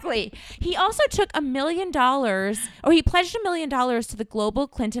 exactly. He also took $1 million, or he pledged $1 million to the Global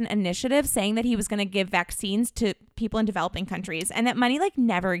Clinton Initiative, saying that he was going to give vaccines to people in developing countries, and that money like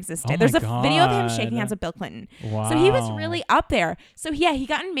never existed. Oh There's my a video of him God. shaking hands with Bill Clinton. So he was Wow. really up there. So yeah, he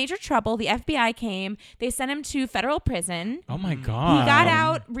got in major trouble. The FBI came. They sent him to federal prison. Oh my God. He got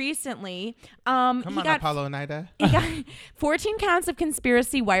out recently. Come He on, got Apollo Nida. he got 14 counts of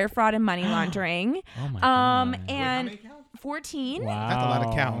conspiracy, wire fraud, and money laundering. Oh my God. And many counts? 14. Wow. That's a lot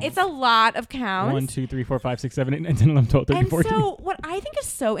of counts. It's a lot of counts. 1, 2, 3, 4, 5, 6, 7, 8, 9, 10, 11, 12, 13, And 14. so what I think is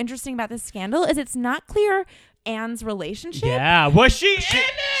so interesting about this scandal is it's not clear Anne's relationship. Yeah. Was she in it?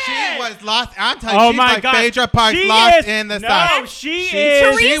 She was lost. I'm telling you, Oh she's my like God. Phaedra Parks She lost is- in the no, sauce. she She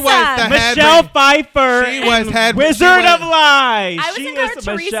is was the head. Michelle Pfeiffer. She was head. Wizard she was- of Lies. I was she thinking is of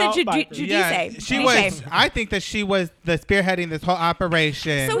Teresa Michelle Giudice. Pfeiffer. Yeah, she Giudice. was. I think that she was the spearheading this whole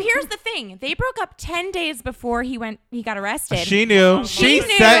operation. So here's the thing. They broke up 10 days before he got arrested. She knew. She She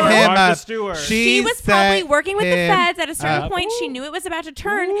knew. set him Martha up. Stewart. She was set probably working with the him feds at a certain up. point. She knew it was about to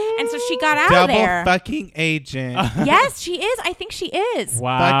turn, and so she got out Double of there. fucking agent. Yes, she is. I think she is.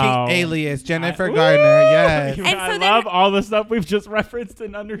 Wow. Fucking alias. Jennifer Gardner. Yes. And I so then- love all the stuff we've just referenced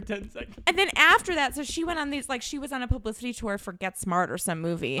in under 10 seconds. And then after that, so she went on these, like, she was on a publicity tour for Get Smart or some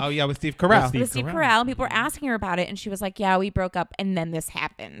movie. Oh yeah, with Steve Carell. Steve With Steve Carell. Carell. People were asking her about it, and she was like, yeah, we broke up, and then this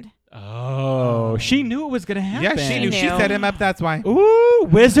happened. Oh, she knew it was going to happen. Yeah, she knew. She knew. set him up. That's why. Ooh,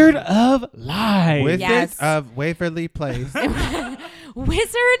 Wizard of Lies. Wizard Yes. of Waverly Place.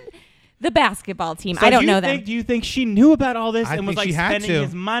 Wizard, The basketball team. So I don't know them. Do you think she knew about all this I and was think like she had spending to.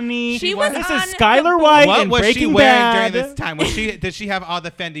 his money? She was This on is Skylar the White What and was Breaking she wearing Bad. during this time? Did she have all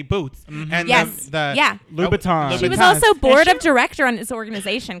the Fendi boots and Yes. the Yeah. Louboutin. She was Louboutins? also board of director on this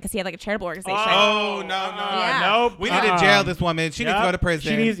organization because he had like a charitable organization. Oh no! Yeah. Nope. We need to jail this woman. She needs to go to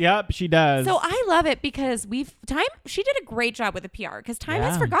prison. She does. So I love it because she did a great job with the PR because Time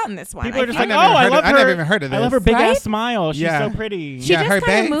has Yeah. forgotten this one. People are just feel like, I never I heard love of- her. I never even heard of I love her this. big Right? ass smile. She's Yeah. so pretty. She yeah, just her kinda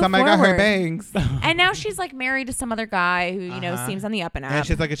bangs. moved Oh my god, her forward. bangs. and now she's like married to some other guy who seems on the up and up. And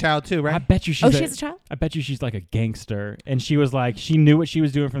she's like a child too, I right? bet you she's Oh, she's a child? I bet you she's like a gangster. And she was like, she knew what she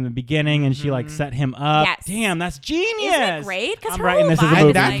was doing from the beginning and she like set him up. Yes. Damn, that's genius. Isn't it great? Because I'm her writing whole this as a vibe movie.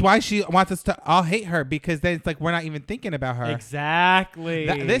 is That's like, why she wants us to all hate her because then it's like we're not even thinking about her. Exactly.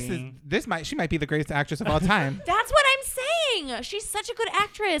 She might be the greatest actress of all time. That's what I'm saying. She's such a good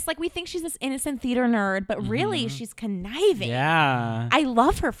actress. Like we think she's this innocent theater nerd, but really she's conniving. Yeah. I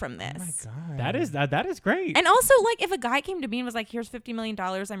love her from this. Oh my god. That is great. And also, like, if a guy came to me and was like, "Here's $50 million,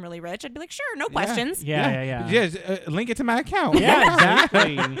 I'm really rich," I'd be like, "Sure, no questions." Yeah. Link it to my account. Yeah,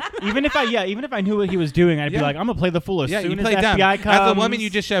 exactly. even if I knew what he was doing, I'd be Yeah. like, I'm gonna play the fool as Yeah, soon you as play dumb. FBI comes. As a woman, you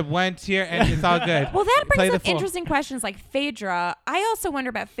just shed one tear and it's all good. Well, that Play brings the up fool. interesting questions like Phaedra. I also wonder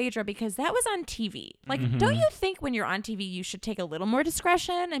about Phaedra because that was on TV. Like, don't you think when you're on TV, you should take a little more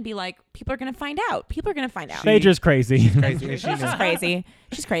discretion and be like, people are going to find out. People are going to find out. Phaedra's crazy. Crazy. She She's knows. crazy.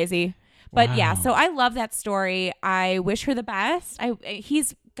 She's crazy. But yeah, Wow. so I love that story. I wish her the best.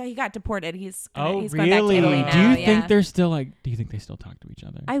 He got deported. He's going back to really? Italy now. Do you yeah. think they're still like? Do you think they still talk to each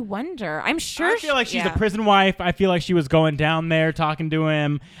other? I wonder. I'm sure. I feel like she's yeah. a prison wife. I feel like she was going down there talking to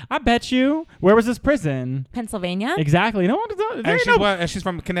him. I bet you. Where was this prison? Pennsylvania. Exactly. No one. And she's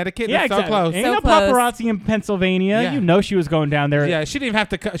from Connecticut. Yeah, That's so exactly. close. Ain't So no close. paparazzi in Pennsylvania. Yeah. You know she was going down there. Yeah, she didn't have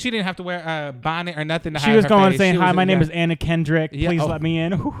to. She didn't have to wear a bonnet or nothing to hide She was her going face. saying, She "Hi, was- my name yeah. is Anna Kendrick. Yeah, Please oh. let me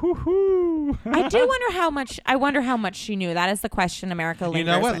in." I do wonder how much. I wonder how much she knew. That is the question America lingers You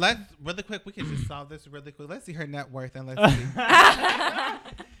know what? with. Let's really quick. We can just solve this really quick. Let's see her net worth and let's see.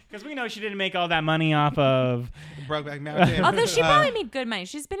 Because we know she didn't make all that money off of. Brokeback Mountain. Although she probably made good money.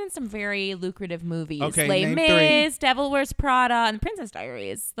 She's been in some very lucrative movies. Okay, Les name Mis, Devil Wears Prada, and Princess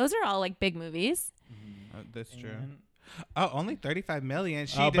Diaries. Those are all like big movies. That's true. Oh, only 35 million.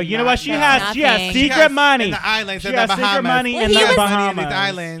 She But did you know not what? She know. has Nothing. secret She has money. in the islands, She in the has secret Bahamas. money Well, in he the was- money in Bahamas. these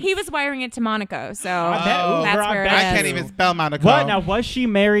islands. He was wiring it to Monaco, so I bet. Oh. that's girl, where it I is. can't even spell Monaco. What? Now, was she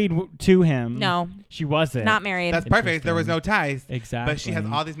married to him? No. She wasn't. Not married. That's perfect. There was no ties. Exactly. But she has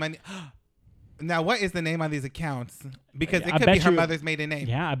all these money. Now, what is the name on these accounts? Because it I could bet be her you- mother's maiden name.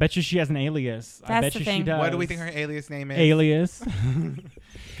 Yeah, I bet you she has an alias. I That's bet the you thing. she does. What do we think her alias name is? alias?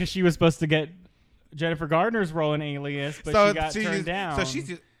 Because she was supposed to get Jennifer Gardner's role in Alias, but she got turned down. So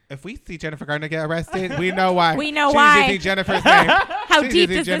she's. If we see Jennifer Gardner get arrested, we know why. We know She's why. using Jennifer's name. How She's deep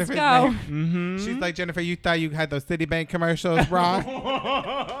using does this Jennifer's go? name. Mm-hmm. She's like, Jennifer, you thought you had those Citibank commercials wrong.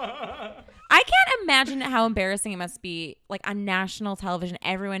 I can't imagine how embarrassing it must be. Like on national television,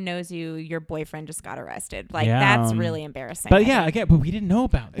 everyone knows you. Your boyfriend just got arrested. Like Yeah. that's really embarrassing. But yeah, again, but we didn't know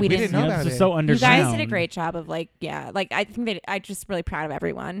about it. We didn't know This about was it. so you underground. guys did a great job of like, yeah, like I think that I'm just really proud of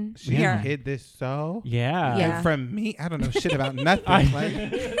everyone She here. hid this so. Yeah. Yeah. And from me, I don't know shit about nothing.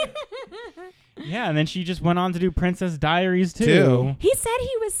 like, Yeah, and then she just went on to do Princess Diaries too. Too. He said he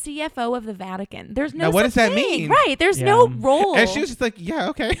was CFO of the Vatican. There's no Now, what such does that thing. mean? Right. There's Yeah. no role. and she was just like, yeah,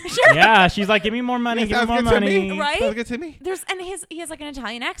 okay. Yeah, she's like, give me more money, Yeah, give me more sounds good to money. me. Right? Sounds good to me. he has like an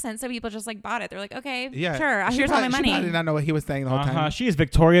Italian accent, so people just like bought it. They're like, okay, Yeah. sure, She here's all my probably- She money. did not know what he was saying the whole time. She is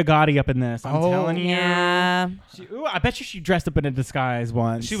Victoria Gotti up in this. I'm Oh. telling you. Yeah. Ooh, I bet you she dressed up in a disguise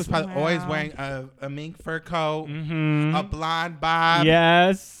once. She was probably always wearing a mink fur coat, Mm-hmm. a blonde bob,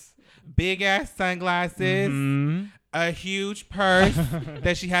 Yes. big ass sunglasses, Mhm. a huge purse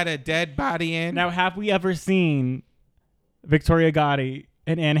that she had a dead body in. Now, have we ever seen Victoria Gotti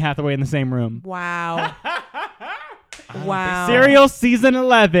and Anne Hathaway in the same room? Wow. Wow. Serial season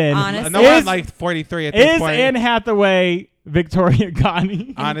 11. Honestly. no, I'm like 43 at this Is point. Anne Hathaway Victoria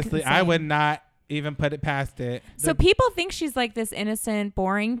Gotti? Honestly, I Insane. would not even put it past it. So people think she's like this innocent,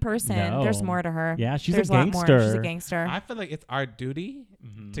 boring person. No. There's more to her. Yeah, she's a There's lot more. gangster. She's a gangster. I feel like it's our duty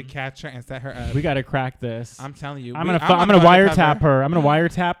to catch her and set her up. We got to crack this. I'm telling you. I'm we- gonna I'm wiretap undercover. her. I'm gonna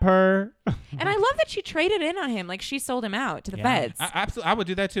wiretap her. and I love that she traded in on him. Like she sold him out to the Yeah. feds. Absolutely, I would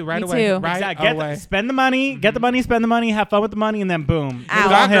do that too right Me away. too. Right Exactly. away. Spend the money. Get the money. Spend the money. Have fun with the money, and then boom. Ow. It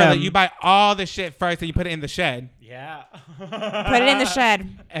was Dog all girl, that him. you buy all the shit first and you put it in the shed, Yeah. Put it in the shed.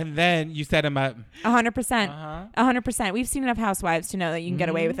 and then you set him up. 100%. Uh-huh. 100%. We've seen enough housewives to know that you can get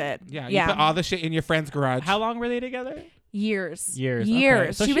away with it. Yeah, you put all the shit in your friend's garage. How long were they together?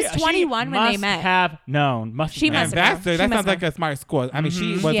 Okay. So She was 21 when they met. Must have known. She must have. That sounds like a smart school. I mean,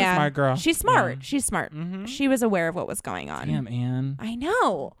 she was a smart girl. She's smart. Yeah. She's smart. She was aware of what was going on. Damn, Anne. I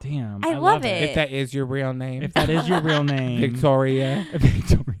know. Damn. I love it. If that is your real name. If that is your real name. Victoria.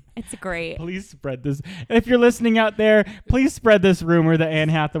 Victoria. It's great. Please spread this. If you're listening out there, please spread this rumor that Anne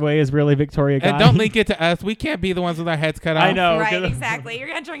Hathaway is really Victoria Gotti. And don't link it to us. We can't be the ones with our heads cut off. I know. Right, exactly. You're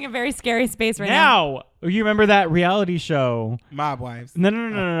entering a very scary space right now. Now, you remember that reality show? Mob Wives.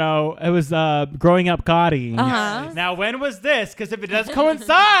 No. It was Growing Up Gotti. Uh-huh. Now, when was this? Because if it does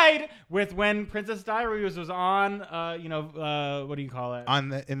coincide with when Princess Diaries was on, what do you call it?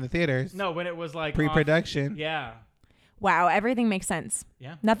 In the theaters. No, when it was like pre-production. Yeah. Wow, everything makes sense.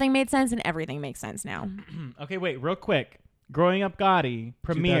 Yeah. Nothing made sense and everything makes sense now. Okay, wait, real quick. Growing Up Gotti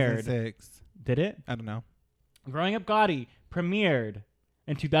premiered. 2006. Did it? I don't know. Growing Up Gotti premiered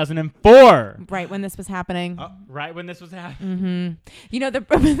in 2004. Right when this was happening. Right when this was happening. You know, the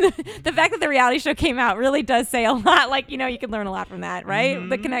fact that the reality show came out really does say a lot. Like, you know, you can learn a lot from that, right?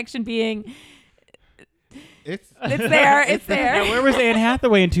 The connection being It's there. It's there. Now, where was Anne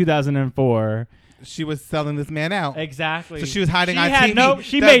Hathaway in 2004? She was selling this man out. Exactly. So she was hiding on had TV.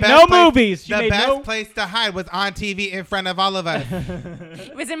 She made no movies. The best place to hide was on TV in front of all of us.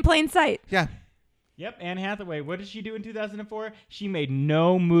 It was in plain sight. Yeah. Yep, Anne Hathaway. What did she do in 2004? She made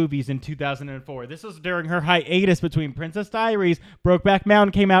no movies in 2004. This was during her hiatus between Princess Diaries. Brokeback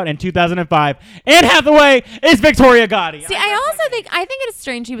Mountain came out in 2005. Anne Hathaway is Victoria Gotti. See, I think it's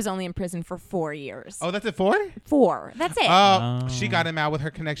strange she was only in prison for 4 years. Oh, that's it. 4? 4. That's it. Oh, she got him out with her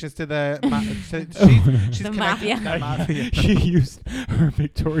connections to the. She's The mafia. connected to the mafia. She used her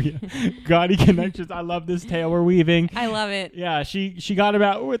Victoria Gotti connections. I love this tale we're weaving. I love it. Yeah, she got him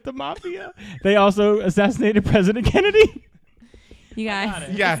out with the mafia. They also assassinated President Kennedy. You guys.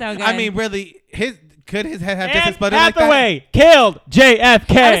 Yeah, So good. I mean, really, could his head have just Anne exploded like that? Hathaway killed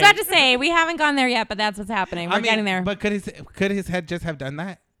JFK. I was about to say, we haven't gone there yet, but that's what's happening. We're getting there. But could his head just have done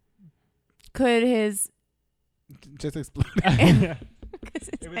that? Could his... Just explode. It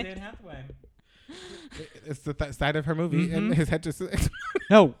was Anne Hathaway. It's the side of her movie, and his head just.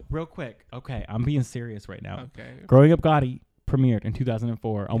 No, real quick. Okay, I'm being serious right now. Okay. Growing Up Gotti premiered in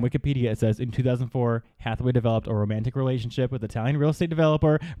 2004. On Wikipedia, it says in 2004, Hathaway developed a romantic relationship with Italian real estate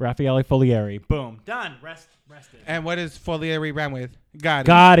developer Raffaele Folieri. Boom, done. Rested. And what does Folieri run with?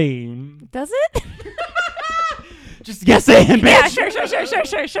 Gotti. Does it? Just yes and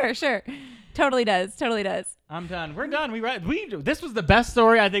bitch. Yeah, sure. Totally does. I'm done. We're done. This was the best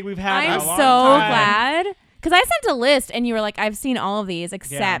story I think we've had. in I'm a long so time. glad. Because I sent a list and you were like, I've seen all of these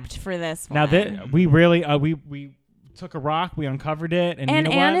except for this one. Now we really we took a rock, we uncovered it, and you know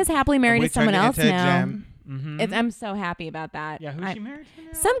Anne what? is happily married We to someone turned it else into a now. gem. I'm so happy about that. Yeah, who's she married to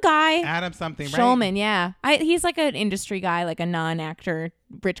now? Some guy. Adam something, right? Schulman, yeah. He's like an industry guy, like a non-actor,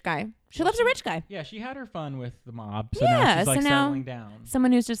 rich guy. She loves a rich guy. Yeah, she had her fun with the mob, so Yeah, now she's like so now- settling down.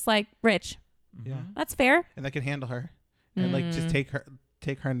 Someone who's just like rich. Yeah, That's fair. and that can handle her, and like just take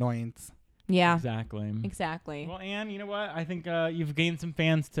her annoyance. Yeah. Exactly. Well, Anne, you know what? I think you've gained some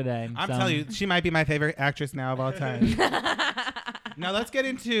fans today. I'm telling you, she might be my favorite actress now of all time. Now let's get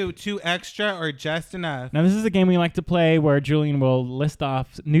into Too Extra or Just Enough. Now, this is a game we like to play where Julian will list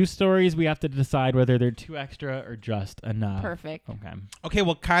off news stories. We have to decide whether they're too extra or just enough. Perfect. Okay,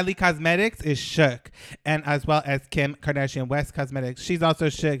 well, Kylie Cosmetics is shook, and as well as Kim Kardashian West Cosmetics. She's also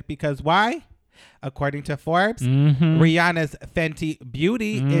shook because why? According to Forbes, Rihanna's Fenty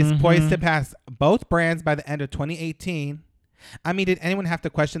Beauty is poised to pass both brands by the end of 2018. I mean, did anyone have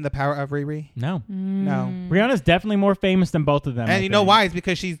to question the power of Riri? No. No. Rihanna's definitely more famous than both of them. And you know why? It's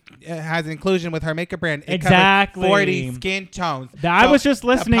because she has inclusion with her makeup brand. It Exactly. covers 40 skin tones. I was just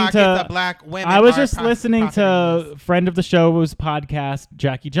listening the pockets of black women. I was are just listening to friend of the show's podcast,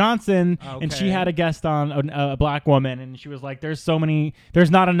 Jackie Johnson, and she Okay. had a guest on a black woman, and she was like, "There's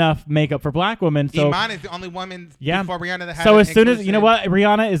not enough makeup for black women." So Iman is the only woman before Rihanna that had So an as soon as you know inclusion. what,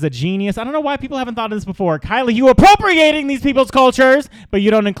 Rihanna is a genius. I don't know why people haven't thought of this before. Kylie, you appropriating these people's cultures, but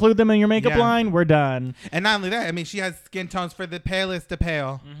you don't include them in your makeup Yeah. line. We're done. And not only that, I mean, she has skin tones for the palest to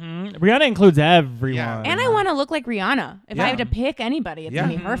pale. Rihanna includes everyone. Yeah. And I want to look like Rihanna. If I Yeah. have to pick anybody, it's Yeah.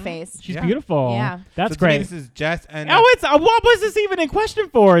 going to be her face. She's Yeah. beautiful. Yeah. That's So to me, great. this is just enough. Oh, it's what was this even in question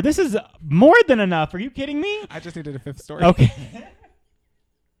for? This is more than enough. Are you kidding me? I just needed a fifth story. Okay.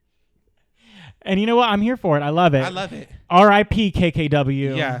 And you know what? I'm here for it. I love it. I love it. R.I.P.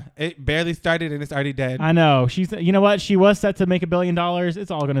 KKW. Yeah, it barely started and it's already dead. I know. You know what? She was set to make $1 billion. It's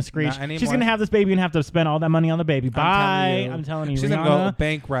all going to screech. Not anymore. She's going to have this baby and have to spend all that money on the baby. Bye. I'm I'm telling you, She's Rihanna. gonna go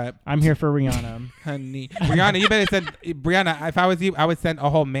bankrupt, I'm here for Rihanna. honey. Rihanna, you better send Brianna. If I was you, I would send a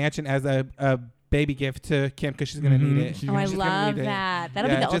whole mansion as a baby gift to Kim because she's gonna need it. I She's gonna love need it. that. That'll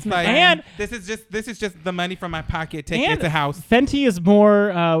be the just ultimate. like, And- this is just the money from my pocket. Take And it to house. Fenty is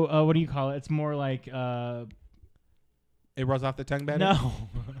more. What do you call it? It's more like. It rolls off the tongue better. No.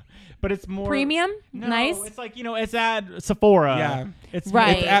 But it's more Premium? No, Nice? It's like, it's at Sephora. Yeah. It's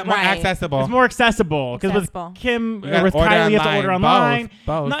Right. It's more right. accessible. It's more accessible because with Accessible. Kim You or gotta with order Kylie, you have to online. order online.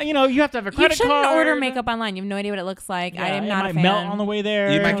 Both. Not, you have to have a You credit shouldn't card. order makeup online. You have no idea what it looks like. I am it not might a fan. melt on the way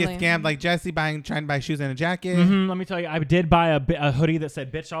there. You might Totally. get scammed like Jesse trying to buy shoes and a jacket. Let me tell you, I did buy a hoodie that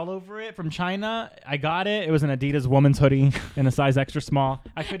said "bitch" all over it from China. I got it. It was an Adidas woman's hoodie in a size extra small.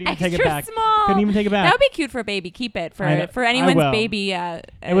 I couldn't even take it back. Small. Couldn't even take it back. That would be cute for a baby. Keep it for I anyone's will. baby.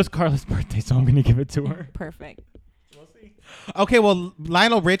 It was Carla's birthday, so I'm gonna give it to her. perfect. Okay, well,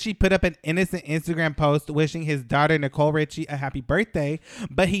 Lionel Richie put up an innocent Instagram post wishing his daughter Nicole Richie a happy birthday,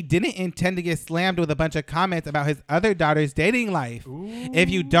 but he didn't intend to get slammed with a bunch of comments about his other daughter's dating life. If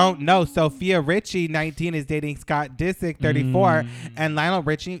you don't know, Sophia Richie, 19, is dating Scott Disick, 34, and Lionel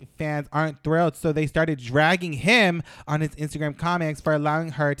Richie fans aren't thrilled, so they started dragging him on his Instagram comments for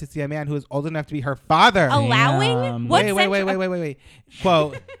allowing her to see a man who is old enough to be her father. Allowing? What Wait.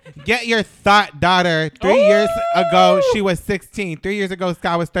 Quote, get your thought, daughter. 3 years ago, she was 16. 3 years ago,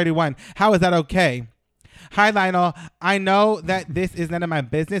 Scott was 31. How is that okay? Hi, Lionel. I know that this is none of my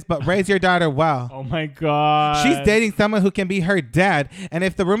business, but raise your daughter well. Oh my God. She's dating someone who can be her dad. And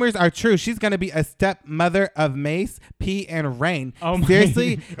if the rumors are true, she's going to be a stepmother of Mace, P, and Rain. Oh my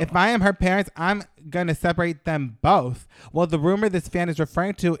Seriously, God. if I am her parents, I'm going to separate them both. Well, the rumor this fan is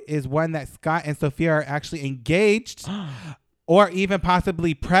referring to is one that Scott and Sophia are actually engaged or even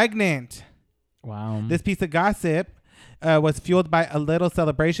possibly pregnant. Wow. This piece of gossip was fueled by a little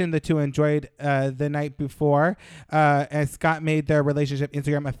celebration the two enjoyed the night before. And Scott made their relationship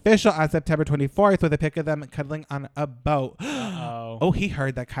Instagram official on September 24th with a pic of them cuddling on a boat. Oh, he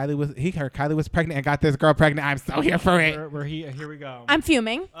heard Kylie was pregnant and got this girl pregnant. I'm so here for it. Here we go. I'm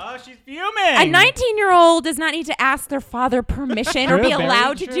fuming. Oh, she's fuming. A 19-year-old does not need to ask their father permission or be Very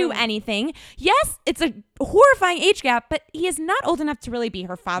allowed to true. do anything. Yes, it's a horrifying age gap, but he is not old enough to really be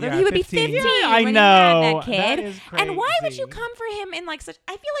her father. Yeah, He would 15. be 15 Yeah, I when know. he had that kid. That is And why would crazy. you come for him in like such?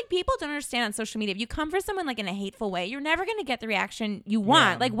 I feel like people don't understand on social media. If you come for someone like in a hateful way, you're never going to get the reaction you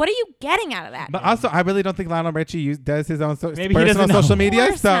want. Like, what are you getting out of that? But also, I really don't think Lionel Richie does his own Maybe he personal doesn't know. social Of media.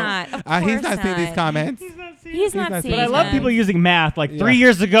 course So not. Of he's course not seeing these not. comments. He's not not seeing But I love them. people using math. Like 3 Yeah.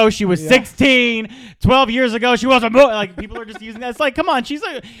 years ago, she was 16. 12 years ago, she was a boy. Like people are just using that. It's like, come on. She's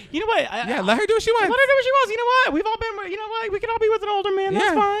like, you know what? Yeah, let her do what she wants. Let her do what she wants. You know what? We've all been, you know what? We can all be with an older man. That's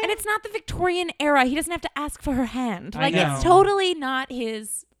Yeah. fine. And it's not the Victorian era. He doesn't have to ask for her hand. I Like, know. it's totally not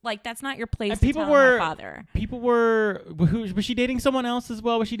his. Like, that's not your place And to people tell were her father. was she dating someone else as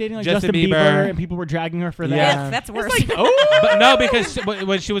well? Was she dating like Justin Justin Bieber? Bieber. And people were dragging her for that. Yeah. That's worse. Oh, But no, because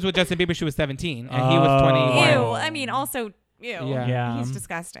when she was with Justin Bieber, she was 17 and he was 21. Ew. I mean, also, ew. Yeah. Yeah. He's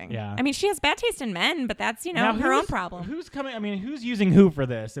disgusting. Yeah. I mean, she has bad taste in men, but that's, Now, her own who's- problem. Who's coming? I mean, who's using who for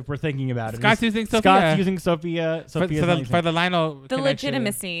this? If we're thinking about it, Scott's using Sophia. Scott's using Sophia. For Sophia's the Lionel The connection.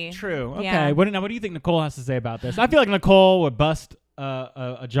 legitimacy. True. Okay. Yeah. What do you think Nicole has to say about this? I feel like Nicole would bust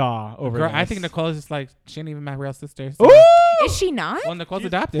a jaw over Girl, this. I think Nicole is just like, she ain't even my real sister. So. Ooh! Is she not? Well, Nicole's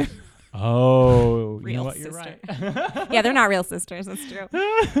adopted. Oh, you Real know what? You're sister. right. Yeah, they're not real sisters. That's true.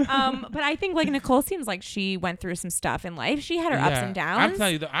 But I think like Nicole seems like she went through some stuff in life. She had her ups Yeah. and downs. I'm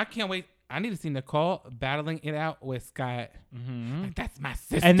telling you, though, I can't wait. I need to see Nicole battling it out with Scott. Like, that's my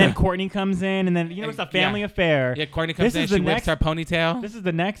sister. And then Courtney comes in, and then it's a family affair. Yeah, Courtney comes in. is She the whips next- her ponytail. This is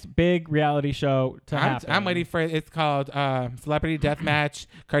the next big reality show to happen. I'm waiting for it. It's called Celebrity Deathmatch,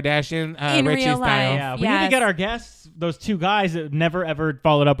 Kardashian, In Richie real style. life. Yeah, we need to Yes. get our guests, those two guys that never ever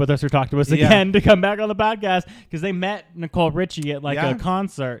followed up with us or talked to us Yeah. again, to come back on the podcast because they met Nicole Richie at like Yeah. a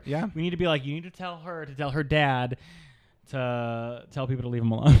concert. Yeah. We need to be like, you need to tell her dad to tell people to leave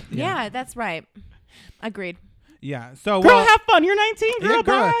him alone. Yeah, that's right. Agreed. Yeah. So Girl, well, have fun. You're 19, girl. yeah,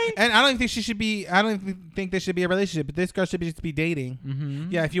 girl. Bye. And I don't think she should be. I don't even think there should be a relationship. But this girl should just be dating.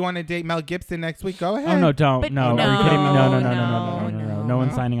 Mm-hmm. Yeah. If you want to date Mel Gibson next week, go ahead. Oh no, don't. But No, no, are you kidding me? No. no. No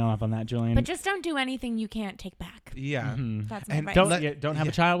one's signing off on that, Julian. But just don't do anything you can't take back. Yeah. That's my And advice. don't have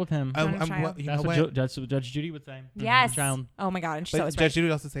a child with him. Don't have a child. You know That's what? what Judge Judy would say. Yes. Child. Oh my God, and she's But always Judge right. Judy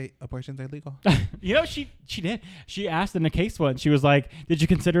would also say abortions are legal. You know, she did. She asked in the case once. She was like, "Did you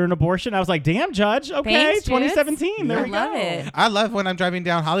consider an abortion?" I was like, "Damn, Judge. Okay, Thanks, 2017. dudes. There I we love go." it. I love when I'm driving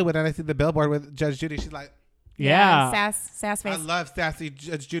down Hollywood and I see the billboard with Judge Judy. She's like, Yeah. Sass face. I love sassy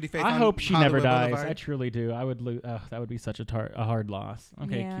Judy face. I on hope she Hollywood never dies. Boulevard. I truly do. I would lose. That would be such a hard loss.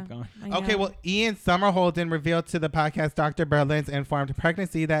 Okay, Yeah. keep going. I Okay, know. well, Ian Somerhalder revealed to the podcast Dr. Berlin's Informed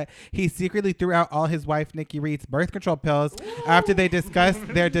Pregnancy that he secretly threw out all his wife Nikki Reed's birth control pills after they discussed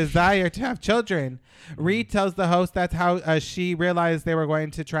their desire to have children. Reed tells the host that's how she realized they were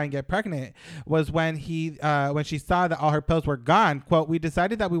going to try and get pregnant was when she saw that all her pills were gone. Quote, "We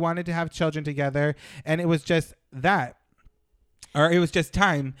decided that we wanted to have children together, and it was just that. Or it was just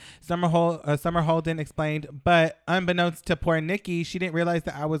time," Summer Holden explained. But unbeknownst to poor Nikki, she didn't realize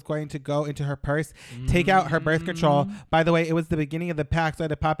that I was going to go into her purse, take out her birth control. By the way, it was the beginning of the pack, so I had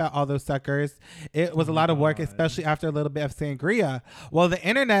to pop out all those suckers. It was a lot of work, especially after a little bit of sangria. Well, the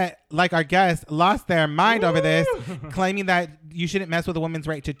internet, like our guest, lost their mind over this, claiming that you shouldn't mess with a woman's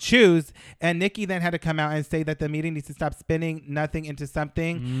right to choose. And Nikki then had to come out and say that the meeting needs to stop spinning nothing into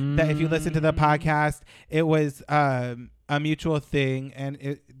something. That if you listen to the podcast, it was a mutual thing,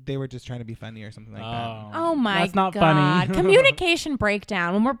 and they were just trying to be funny or something like that. Oh my That's not God. funny. Communication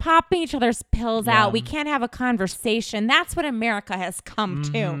breakdown. When we're popping each other's pills Yeah. out, we can't have a conversation. That's what America has come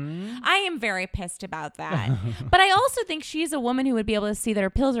to. I am very pissed about that. But I also think she's a woman who would be able to see that her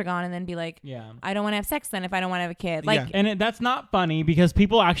pills are gone and then be like, Yeah. I don't want to have sex then if I don't want to have a kid. Like, Yeah. And that's not funny because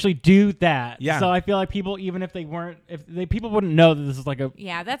people actually do that. Yeah. So I feel like people, even if they weren't, people wouldn't know that this is like a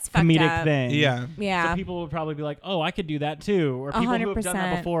yeah, that's fucked comedic up. thing. Yeah. Yeah. So people would probably be like, oh, I could do that too. Or people who have done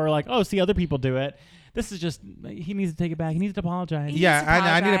that 100%. before are like, oh, see other people do it. This is just, he needs to take it back. He needs to apologize. Yeah, to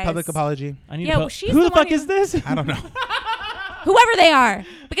I need a apologize. public apology. I need Yeah, to well, she's who the the one fuck who- is this? I don't know. Whoever they are.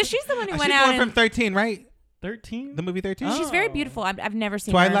 Because she's the one who She's went the out one from and 13, right? 13? The movie 13? she's very Oh. beautiful. I've never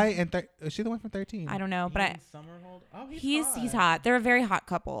seen her. Twilight and is she the one from 13? I don't know, but Oh, he's hot. They're a very hot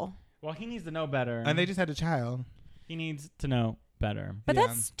couple. Well, he needs to know better. And they just had a child. He needs to know better. But Yeah.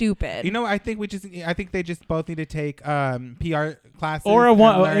 that's stupid. You know, I think they just both need to take PR classes Or a and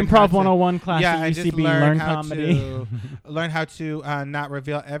learn how improv to- 101 class Yeah, at and just UCB. learn Learn how comedy. to learn how to not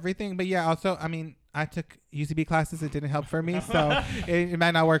reveal everything. But yeah, also, I mean, I took UCB classes. It didn't help for me, so it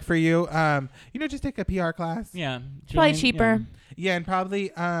might not work for you. Just take a PR class. Yeah. It's probably Julian, cheaper. Yeah, and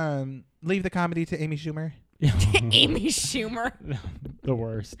probably leave the comedy to Amy Schumer. Yeah. Amy Schumer. The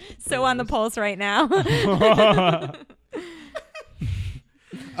worst. So on the pulse right now.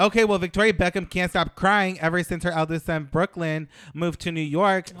 Okay, well, Victoria Beckham can't stop crying ever since her eldest son, Brooklyn, moved to New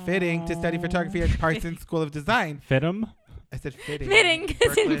York, fitting, to study photography at Parsons School of Design. Fit him? I said fitting. Fitting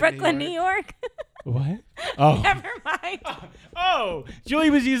because in Brooklyn, New York. What? Oh. Never mind. Oh. Julie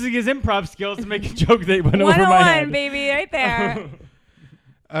was using his improv skills to make a joke that went over my 101, head. baby, right there.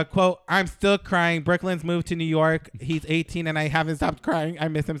 Quote, "I'm still crying. Brooklyn's moved to New York. He's 18 and I haven't stopped crying. I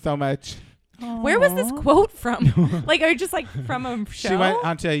miss him so much." Where was this quote from? Like, are you just like from a show? She went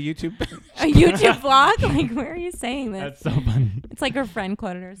onto a YouTube. A YouTube vlog? Like, where are you saying this? That's so funny. It's like her friend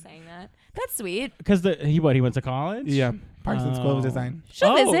quoted her saying that. That's sweet. Because he went to college? Yeah, Parsons School of Oh. Design.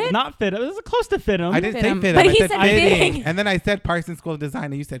 She'll visit. Not fit him. It was close to fit him. I didn't say Fit'em. fit But him. I he said said fitting. fitting. And then I said Parsons School of Design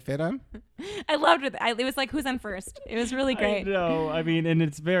and you said fit him. I loved it. It was like, who's on first? It was really great. No, I mean, and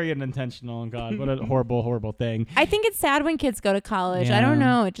it's very unintentional. And God, what a horrible, horrible thing. I think it's sad when kids go to college. I Yeah. don't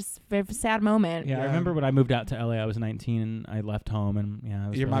know. It's just a very sad moment. Yeah, I remember when I moved out to LA, I was 19 and I left home and it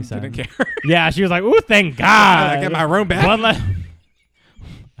was Your really mom sad. didn't care. Yeah, she was like, "Ooh, thank God. I get my room back. One less.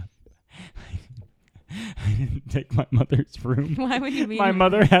 I didn't take my mother's room. Why would you be? My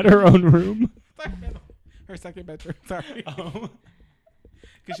mother had her own room. Her second bedroom. Sorry. Oh.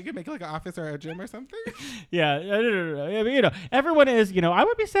 Because she could make like an office or a gym or something. Yeah, I mean, everyone is, I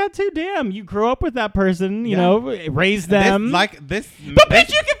would be sad too. Damn, you grew up with that person, you Yeah. know, raised them. This. But bitch,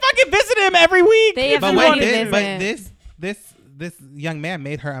 you can fucking visit him every week. They if have you But wanted money to. to visit. this young man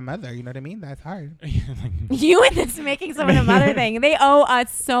made her a mother. You know what I mean? That's hard. You and this making someone a mother thing. They owe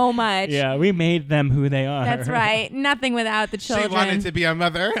us so much. Yeah, we made them who they are. That's right. Nothing without the children. She wanted to be a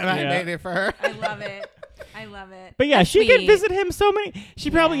mother, and I Yeah. made it for her. I love it. I love it. But yeah, That's she could sweet. visit him so many. She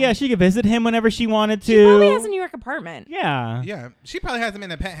probably, she could visit him whenever she wanted to. She probably has a New York apartment. Yeah. Yeah, she probably has him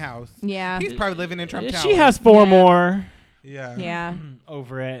in a penthouse. Yeah. He's probably living in Trump Tower. She has 4 Yeah. more. Yeah. Yeah.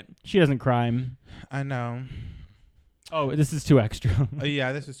 Over it. She doesn't crime. I know. Oh, this is too extra.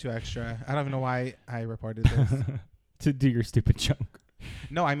 Yeah, this is too extra. I don't even know why I reported this. To do your stupid joke.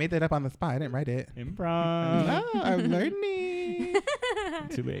 No, I made that up on the spot. I didn't write it. Improv. No, I'm learning.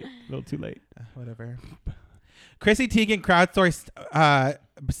 Too late. A little too late. Whatever. Chrissy Teigen crowdsourced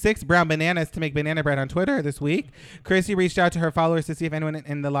 6 brown bananas to make banana bread on Twitter this week. Chrissy reached out to her followers to see if anyone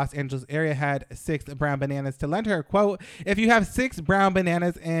in the Los Angeles area had 6 brown bananas to lend her. Quote, if you have 6 brown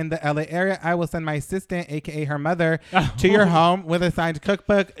bananas in the LA area, I will send my assistant, aka her mother, to your home with a signed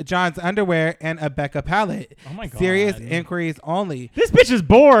cookbook, John's underwear, and a Becca palette. Oh my God. Serious inquiries only. This bitch is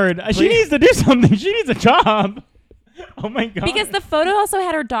bored. She needs to do something. She needs a job. Oh my God. Because the photo also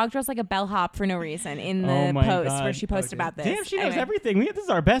had her dog dressed like a bellhop for no reason in the post God. where she posted about this. Damn, she knows everything. This is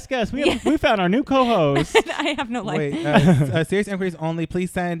our best guest. We found our new co-host. I have no life. Wait, serious inquiries only. Please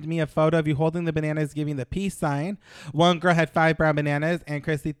send me a photo of you holding the bananas, giving the peace sign. One girl had 5 brown bananas, and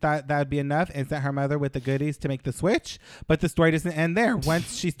Chrissy thought that would be enough and sent her mother with the goodies to make the switch. But the story doesn't end there.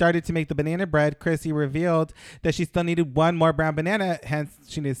 Once she started to make the banana bread, Chrissy revealed that she still needed 1 more brown banana. Hence,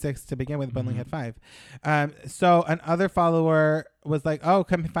 she needed 6 to begin with, but only had 5. So another follower was like, oh,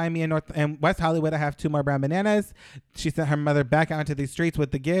 come find me in West Hollywood. I have 2 more brown bananas. She sent her mother back out into these streets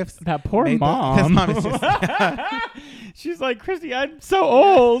with the gifts. That poor mom. His mom is just She's like, Chrissy, I'm so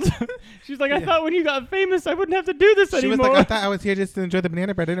old. She's like, I thought when you got famous, I wouldn't have to do this anymore. She was like, I thought I was here just to enjoy the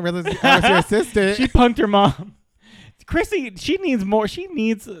banana bread. I didn't realize I was your assistant. She punked her mom. Chrissy, she needs more. She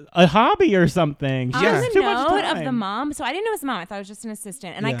needs a hobby or something. On has the too much note time. of the mom, so I didn't know it was the mom. I thought it was just an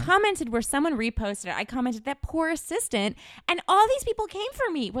assistant. And I commented where someone reposted it. I commented, that poor assistant. And all these people came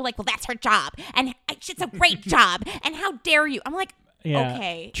for me. We're like, well, that's her job. And it's a great job. And how dare you? I'm like,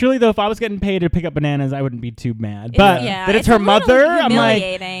 okay. Truly, though, if I was getting paid to pick up bananas, I wouldn't be too mad. But that it's her a little mother, I'm like,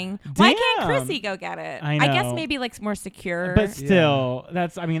 humiliating. Why can't Chrissy go get it? I know. I guess maybe like more secure. But still,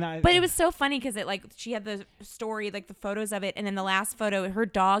 that's, I mean. But it was so funny because it she had the story, like the photos of it. And then the last photo, her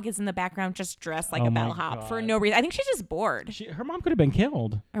dog is in the background just dressed like a bellhop for no reason. I think she's just bored. Her mom could have been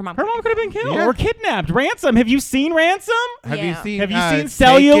killed. Her mom could have been killed or kidnapped. Ransom. Have you seen Ransom? Have you seen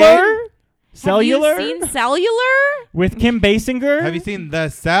Cellular? Cellular? Have you seen Cellular? With Kim Basinger? Have you seen The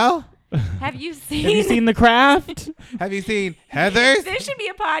Cell? Have you seen? Have you seen The Craft? Have you seen Heathers? This should be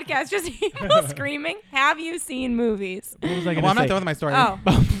a podcast, just people screaming. Have you seen movies? What was I Well, I'm not done with my story. Oh.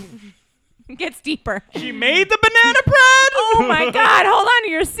 Gets deeper. She made the banana bread? Oh my God. Hold on to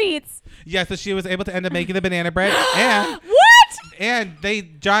your seats. Yeah, so she was able to end up making the banana bread. And what? And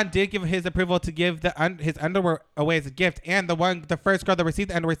John did give his approval to give his underwear away as a gift. And the first girl that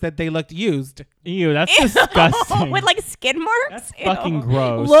received the underwear said they looked used. Ew, that's disgusting. With like skid marks? That's fucking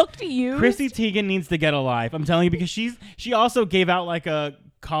gross. Looked used? Chrissy Teigen needs to get a life. I'm telling you, because she also gave out like a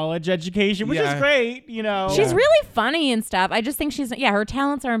college education, which is great, you know. She's really funny and stuff. I just think her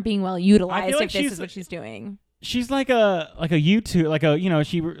talents aren't being well utilized if this is what she's doing. She's like a YouTube, like a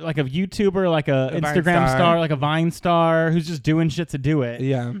YouTuber, like a Instagram star, like a Vine star who's just doing shit to do it.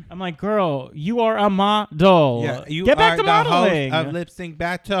 Yeah. I'm like, girl, you are a model. Yeah, you get back are to modeling. the host of Lip Sync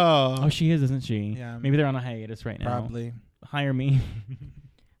Battle. Oh, she is, isn't she? Yeah. Maybe they're on a hiatus right now. Probably. Hire me.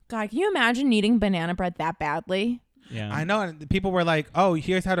 God, can you imagine needing banana bread that badly? Yeah. I know. And people were like, oh,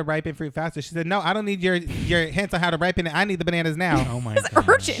 here's how to ripen fruit faster. She said, no, I don't need your hints on how to ripen it. I need the bananas now. Oh my God. It's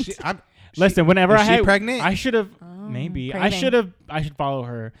urgent. Listen, whenever is she pregnant? I should have maybe craving. I should follow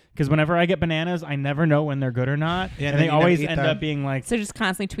her because whenever I get bananas, I never know when they're good or not, and they always end up being like. So just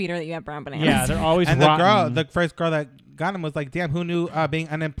constantly tweet her that you have brown bananas. Yeah, they're always. And rotten. the first girl that got him was like, damn, who knew being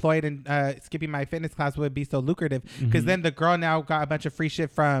unemployed and skipping my fitness class would be so lucrative? Because then the girl now got a bunch of free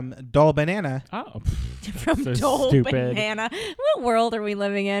shit from Dole Banana. Oh, from so Dole stupid. Banana. What world are we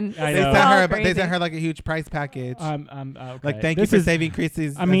living in? I They know. sent her like a huge price package. Okay. Like, thank you for saving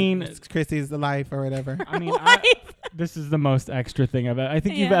Chrissy's. Chrissy's life or whatever. I mean, this is the most extra thing I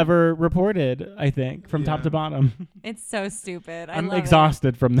think you've ever reported. I think from top to bottom. It's so stupid. I'm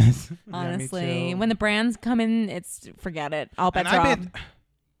exhausted from this. Honestly, when the brands come in, forget it. All bets are off.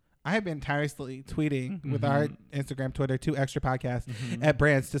 I have been tirelessly tweeting with our Instagram, Twitter, 2 Extra Podcasts at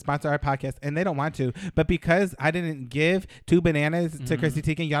brands to sponsor our podcast, and they don't want to. But because I didn't give 2 bananas to Chrissy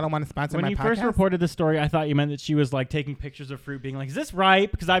Teigen, y'all don't want to sponsor my podcast? When you first reported the story, I thought you meant that she was like taking pictures of fruit, being like, is this ripe?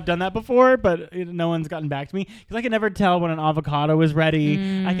 Because I've done that before, but no one's gotten back to me. Because I can never tell when an avocado is ready.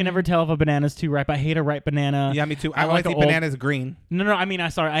 I can never tell if a banana's too ripe. I hate a ripe banana. Yeah, me too. I always eat bananas green. No, I mean,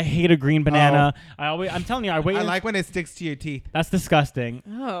 I hate a green banana. I'm telling you, I like when it sticks to your teeth. That's disgusting.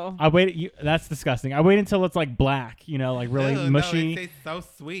 Oh. That's disgusting. I wait until it's like black, like really mushy. No, it tastes so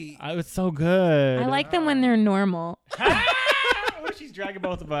sweet. It's so good. I like them when they're normal. She's dragging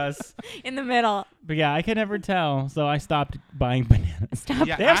both of us in the middle. But yeah, I can never tell, so I stopped buying bananas.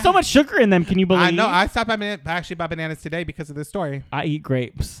 Yeah, they have so much sugar in them. Can you believe? I know. I stopped buying bananas. I actually bought bananas today because of this story. I eat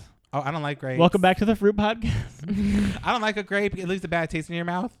grapes. Oh, I don't like grapes. Welcome back to the Fruit Podcast. I don't like a grape. It leaves a bad taste in your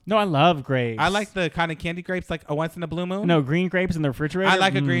mouth. No, I love grapes. I like the kind of candy grapes, like a once in a blue moon. No, green grapes in the refrigerator. I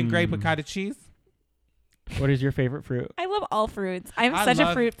like a green grape with cottage cheese. What is your favorite fruit? I love all fruits. I'm I such a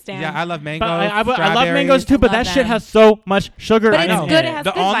love- fruit stan. Yeah, I love mangoes. But I love strawberries. mangoes too, but Love that shit them. has so much sugar. But in it's it. good. It has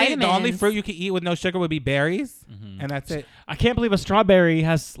the good only vitamins. fruit you can eat with no sugar would be berries, and that's it. I can't believe a strawberry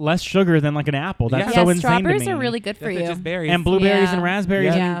has less sugar than like an apple. That's Yeah. so yeah, insane to strawberries me. are really good for That's you. just berries. And blueberries Yeah. and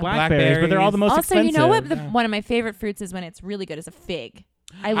raspberries Yeah. and blackberries, but they're all the most Also, expensive. you know what? Yeah. One of my favorite fruits is when it's really good is a fig.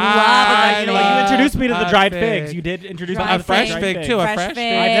 I I love You know what? love You introduced me to the a dried fig. figs. You did introduce me Dried to A fresh dried fig figs. too. A Fresh fresh fig.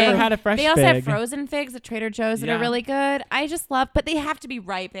 fig. I've never had a fresh They also fig. have frozen figs at Trader Joe's that Yeah. are really good. I just love, but they have to be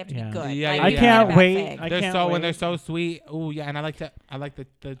ripe. They have to Yeah. be good. Yeah, Like, yeah, I you yeah. can't get a wait. bad fig. I They're can't so wait. when they're so sweet. Oh yeah, and I like the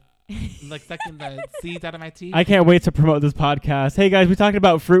like sucking the seeds out of my teeth. I can't wait to promote this podcast. Hey guys, we talked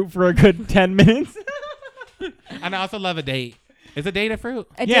about fruit for a good 10 minutes. And I also love a date. Is a date a fruit?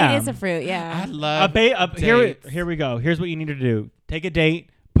 A Yeah. date is a fruit. Yeah. I love Here we go. Here's what you need to do. Take a date,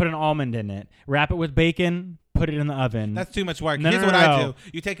 put an almond in it, wrap it with bacon, put it in the oven. That's too much work. No, Here's no, what no, I no. do.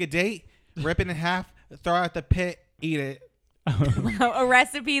 You take a date, rip it in half, throw it out the pit, eat it. A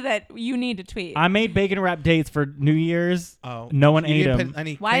recipe that you need to tweet. I made bacon wrap dates for New Year's. Oh, No one you ate didn't them. put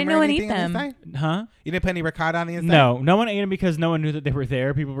any Why cream didn't or no one anything eat on the them? inside? Huh? You didn't put any ricotta on the inside? No one ate them because no one knew that they were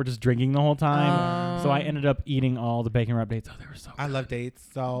there. People were just drinking the whole time. So I ended up eating all the bacon wrap dates. Oh, they were so good. I love dates.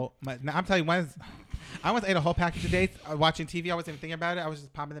 So now I'm telling you, I once ate a whole package of dates watching TV. I wasn't even thinking about it. I was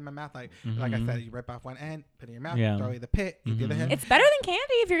just popping them in my mouth. Like I said, you rip off one end, put it in your mouth, Yeah. throw it in the pit, eat the other end. It's better than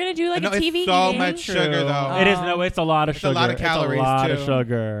candy if you're gonna do like No, a TV it's so eating. much sugar though. It is. No, it's a lot of It's a sugar. lot of calories, It's a lot of too.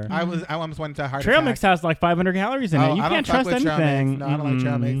 sugar. I almost went into a heart Trail attack. mix has like 500 calories in Oh, it. You I don't can't fuck trust with trail mix. anything. No, I don't like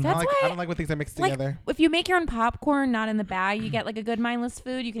trail mix. That's I why- don't like when things are mixed Like together. if you make your own popcorn, not in the bag, you get like a good mindless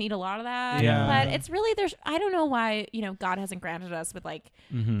food. You can eat a lot of that. Yeah. But it's really I don't know why God hasn't granted us with like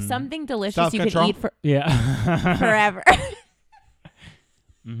something delicious you Self-control? could eat for Yeah. forever.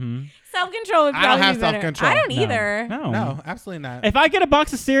 Self-control would I don't probably have be better. self-control. I don't No. either. No, absolutely not. If I get a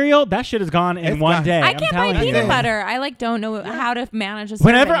box of cereal, that shit is gone in It's one gone. day. I I'm can't telling buy you. peanut butter. I don't know how to manage a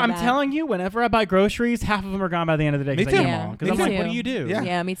serving Whenever of I'm that. telling you, whenever I buy groceries, half of them are gone by the end of the day. Me 'cause I too. eat them Yeah. all. 'Cause Me I'm like, too. what do you do? Yeah.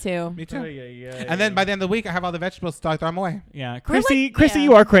 Yeah, me too. Me too. Yeah. And then by the end of the week, I have all the vegetables, so I throw them away. Yeah, We're Chrissy, like- Chrissy, yeah.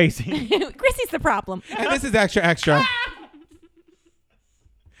 you are crazy. Chrissy's the problem. And this is extra.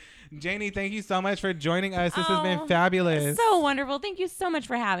 Janie, thank you so much for joining us. This has been Oh, fabulous. So wonderful. Thank you so much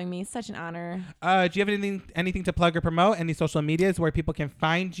for having me. Such an honor. Do you have anything to plug or promote? Any social medias where people can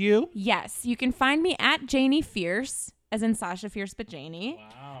find you? Yes, you can find me at Janie Fierce, as in Sasha Fierce, but Janie.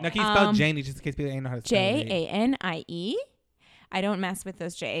 Now, can you spell Janie just in case people don't know how to spell it? Janie. I don't mess with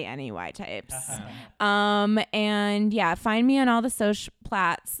those Janey types. And yeah, find me on all the social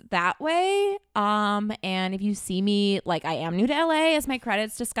plats that way. And if you see me, like I am new to LA, as my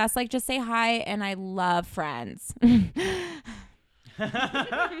credits discuss, like just say hi. And I love Friends.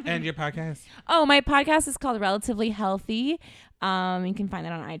 And your podcast? Oh, my podcast is called Relatively Healthy. You can find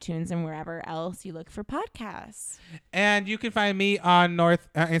that on iTunes and wherever else you look for podcasts. And you can find me on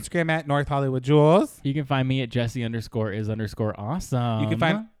Instagram at North Hollywood Jules. You can find me at Jesse_is_awesome. You can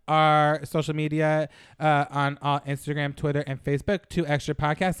find our social media on Instagram, Twitter, and Facebook. 2 Extra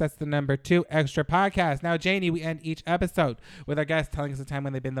Podcasts. That's the number 2 Extra Podcast. Now, Janie, we end each episode with our guests telling us the time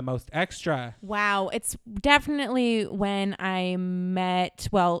when they've been the most extra. Wow, it's definitely when I met,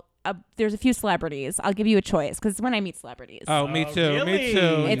 there's a few celebrities. I'll give you a choice because it's when I meet celebrities. Oh, me too. really? Me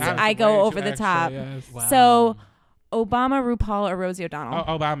too. It's I'm I go way over too the extra, top. yes. Wow. So, Obama, RuPaul, or Rosie O'Donnell?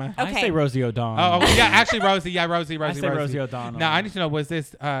 Oh, Obama. I say Rosie O'Donnell. Oh, yeah, actually, Rosie. Yeah, Rosie. I say Rosie O'Donnell. Now, I need to know, was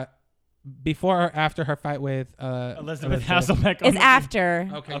this before or after her fight with Elizabeth Hasselbeck. It's after.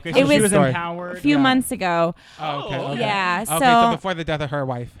 Okay. Okay, It so she was was Story. empowered. A few Yeah. months ago. Oh, okay. Okay. Yeah, Okay, so- before the death of her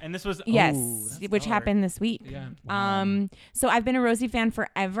wife. And this was Yes, that's which dark. happened this week. Yeah. So I've been a Rosie fan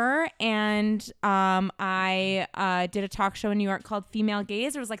forever, and I did a talk show in New York called Female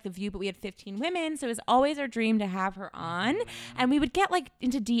Gaze. It was like The View, but we had 15 women, so it was always our dream to have her on. And we would get like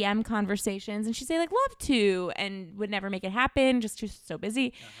into DM conversations, and she'd say like love to, and would never make it happen, just she was so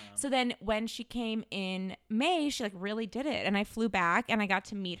busy. So then when she came in May, she like really did it, and I flew back and I got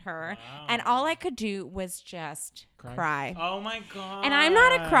to meet her, and all I could do was just cry. Oh my god. And I'm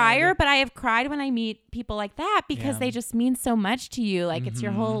not a crier, but I have cried when I meet people like that because Yeah. they just mean so much to you. Like it's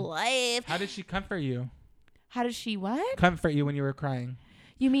your whole life. How did she comfort you? How does she what? Comfort you when you were crying?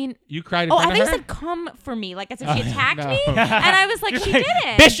 You mean? You cried in Oh, I front thought of you her? said come for me, like as if she attacked no. me. And I was like, she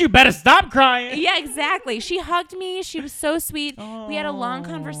didn't. Bitch, you better stop crying. Yeah, exactly. She hugged me. She was so sweet. We had a long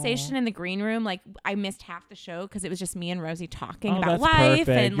conversation in the green room. Like I missed half the show because it was just me and Rosie talking about that's life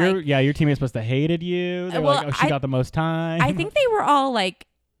perfect. and like. Your teammate's supposed to hated you. They were Well, like, oh, she I- got the most time. I think they were all like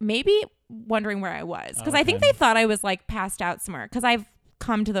maybe wondering where I was because I think Okay. they thought I was like passed out somewhere because I've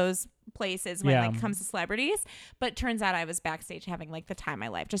come to those places when like it comes to celebrities, but turns out I was backstage having like the time of my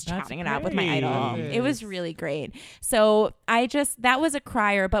life, just chatting it out with my idol. It was really great. So that was a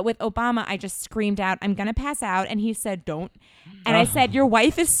crier, but with Obama, I just screamed out, I'm gonna pass out, and he said, don't. And I said, your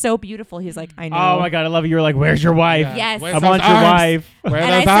wife is so beautiful. He's like, I know. Oh my God, I love you. You were like, where's your wife? Yeah. Yes. I want your wife. Where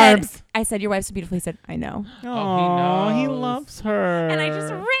are those arms? I said, your wife's so beautiful. He said, I know. Oh, he loves her. And I just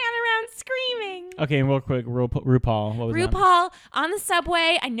ran around screaming. Okay, and real quick, RuPaul. What was that? RuPaul on the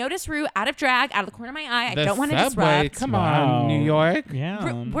subway. I noticed Ru out of drag, out of the corner of my eye. I don't want to disrupt. Come on, New York.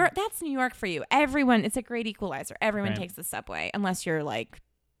 Yeah. That's New York for you. Everyone, it's a great equalizer. Everyone takes the subway, unless you're like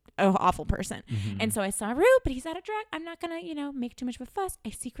an awful person. And so I saw Ru, but he's out of drag. I'm not gonna, make too much of a fuss.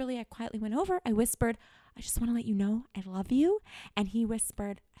 I quietly went over. I whispered, I just want to let you know I love you. And he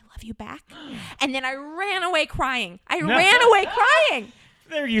whispered, I love you back. And then I ran away crying.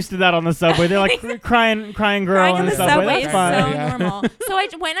 They're used to that on the subway. They're like crying girl on the subway. That's fine. So normal.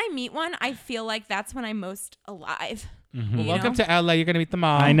 So when I meet one, I feel like that's when I'm most alive. Welcome to LA. You're gonna meet them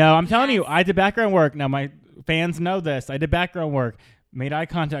all. I know. I'm telling you, I did background work. Now my fans know this. I did background work. Made eye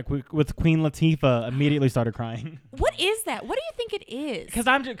contact with Queen Latifah. Immediately started crying. What is that? What do you think it is?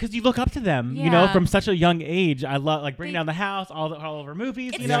 Because you look up to them. From such a young age. I love Bring Down the House, all of her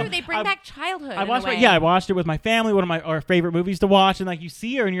movies. It's true. They bring back childhood. I watched it with my family. One of our favorite movies to watch, and you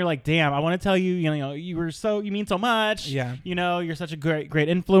see her, and you're like, damn, I want to tell you, you mean so much. Yeah. You're such a great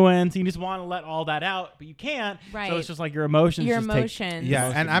influence. You just want to let all that out, but you can't. Right. So it's just like your emotions.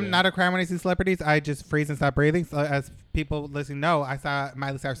 Yeah, and I'm not a cry when I see celebrities. I just freeze and stop breathing. So as people listening know, I saw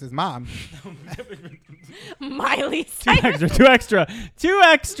Miley Cyrus's mom. Miley Cyrus. Two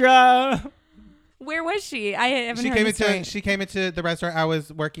extra. Where was she? I haven't heard the story. She came into the restaurant. I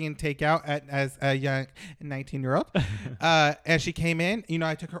was working takeout as a young 19-year-old. And she came in.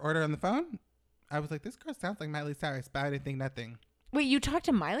 I took her order on the phone. I was like, this girl sounds like Miley Cyrus, but I didn't think nothing. Wait, you talked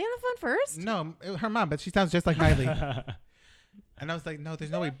to Miley on the phone first? No, her mom, but she sounds just like Miley. And I was like, no,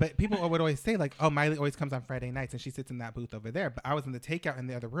 there's no way. But people would always say like, oh, Miley always comes on Friday nights and she sits in that booth over there. But I was in the takeout in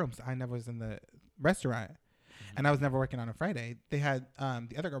the other room, so I never was in the restaurant. And I was never working on a Friday. They had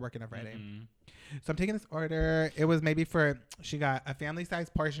the other girl working on Friday. So I'm taking this order. It was maybe she got a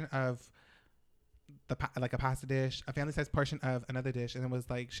family-sized portion of a pasta dish, a family-sized portion of another dish. And it was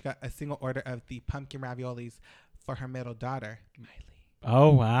she got a single order of the pumpkin raviolis for her middle daughter, Miley. Oh,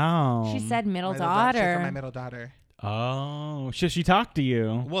 wow. She said middle daughter. For my middle daughter. Oh, should she talk to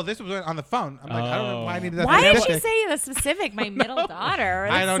you? Well, this was on the phone. I'm like, I don't know why I needed that. Why did she say the specific, my middle daughter?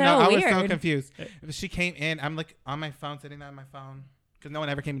 I don't know. Weird. I was so confused. She came in. I'm on my phone, sitting on my phone. Because no one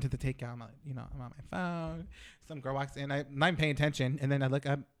ever came into the takeout. I'm like, I'm on my phone. Some girl walks in. I'm not paying attention. And then I look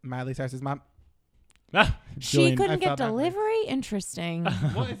up Miley Cyrus's mom. She couldn't get delivery? Interesting.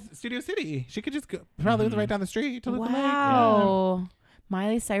 Well, it's Studio City. She could just probably live right down the street to look the lake. Wow.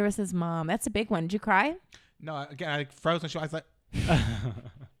 Miley Cyrus's mom. That's a big one. Did you cry? No, again, I froze and she was like,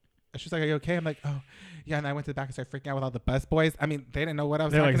 she's like, are you okay? I'm like, oh, yeah. And I went to the back and started freaking out with all the bus boys. I mean, they didn't know what I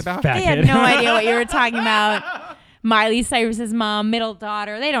was talking about. They had no idea what you were talking about. Miley Cyrus's mom, middle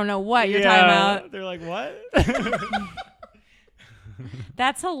daughter. They don't know what you're talking about. They're like, what?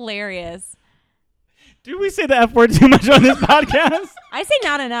 That's hilarious. Do we say the F word too much on this podcast? I say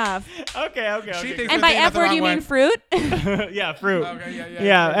not enough. Okay. And by F word, you mean fruit? Yeah, fruit. Okay,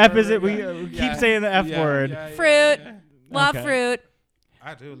 yeah, F is it. We keep saying the F word. Fruit. Love fruit.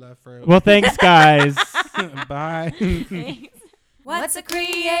 I do love fruit. Well, thanks, guys. Bye. Thanks. What's a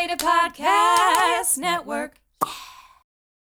Creative Podcast Network?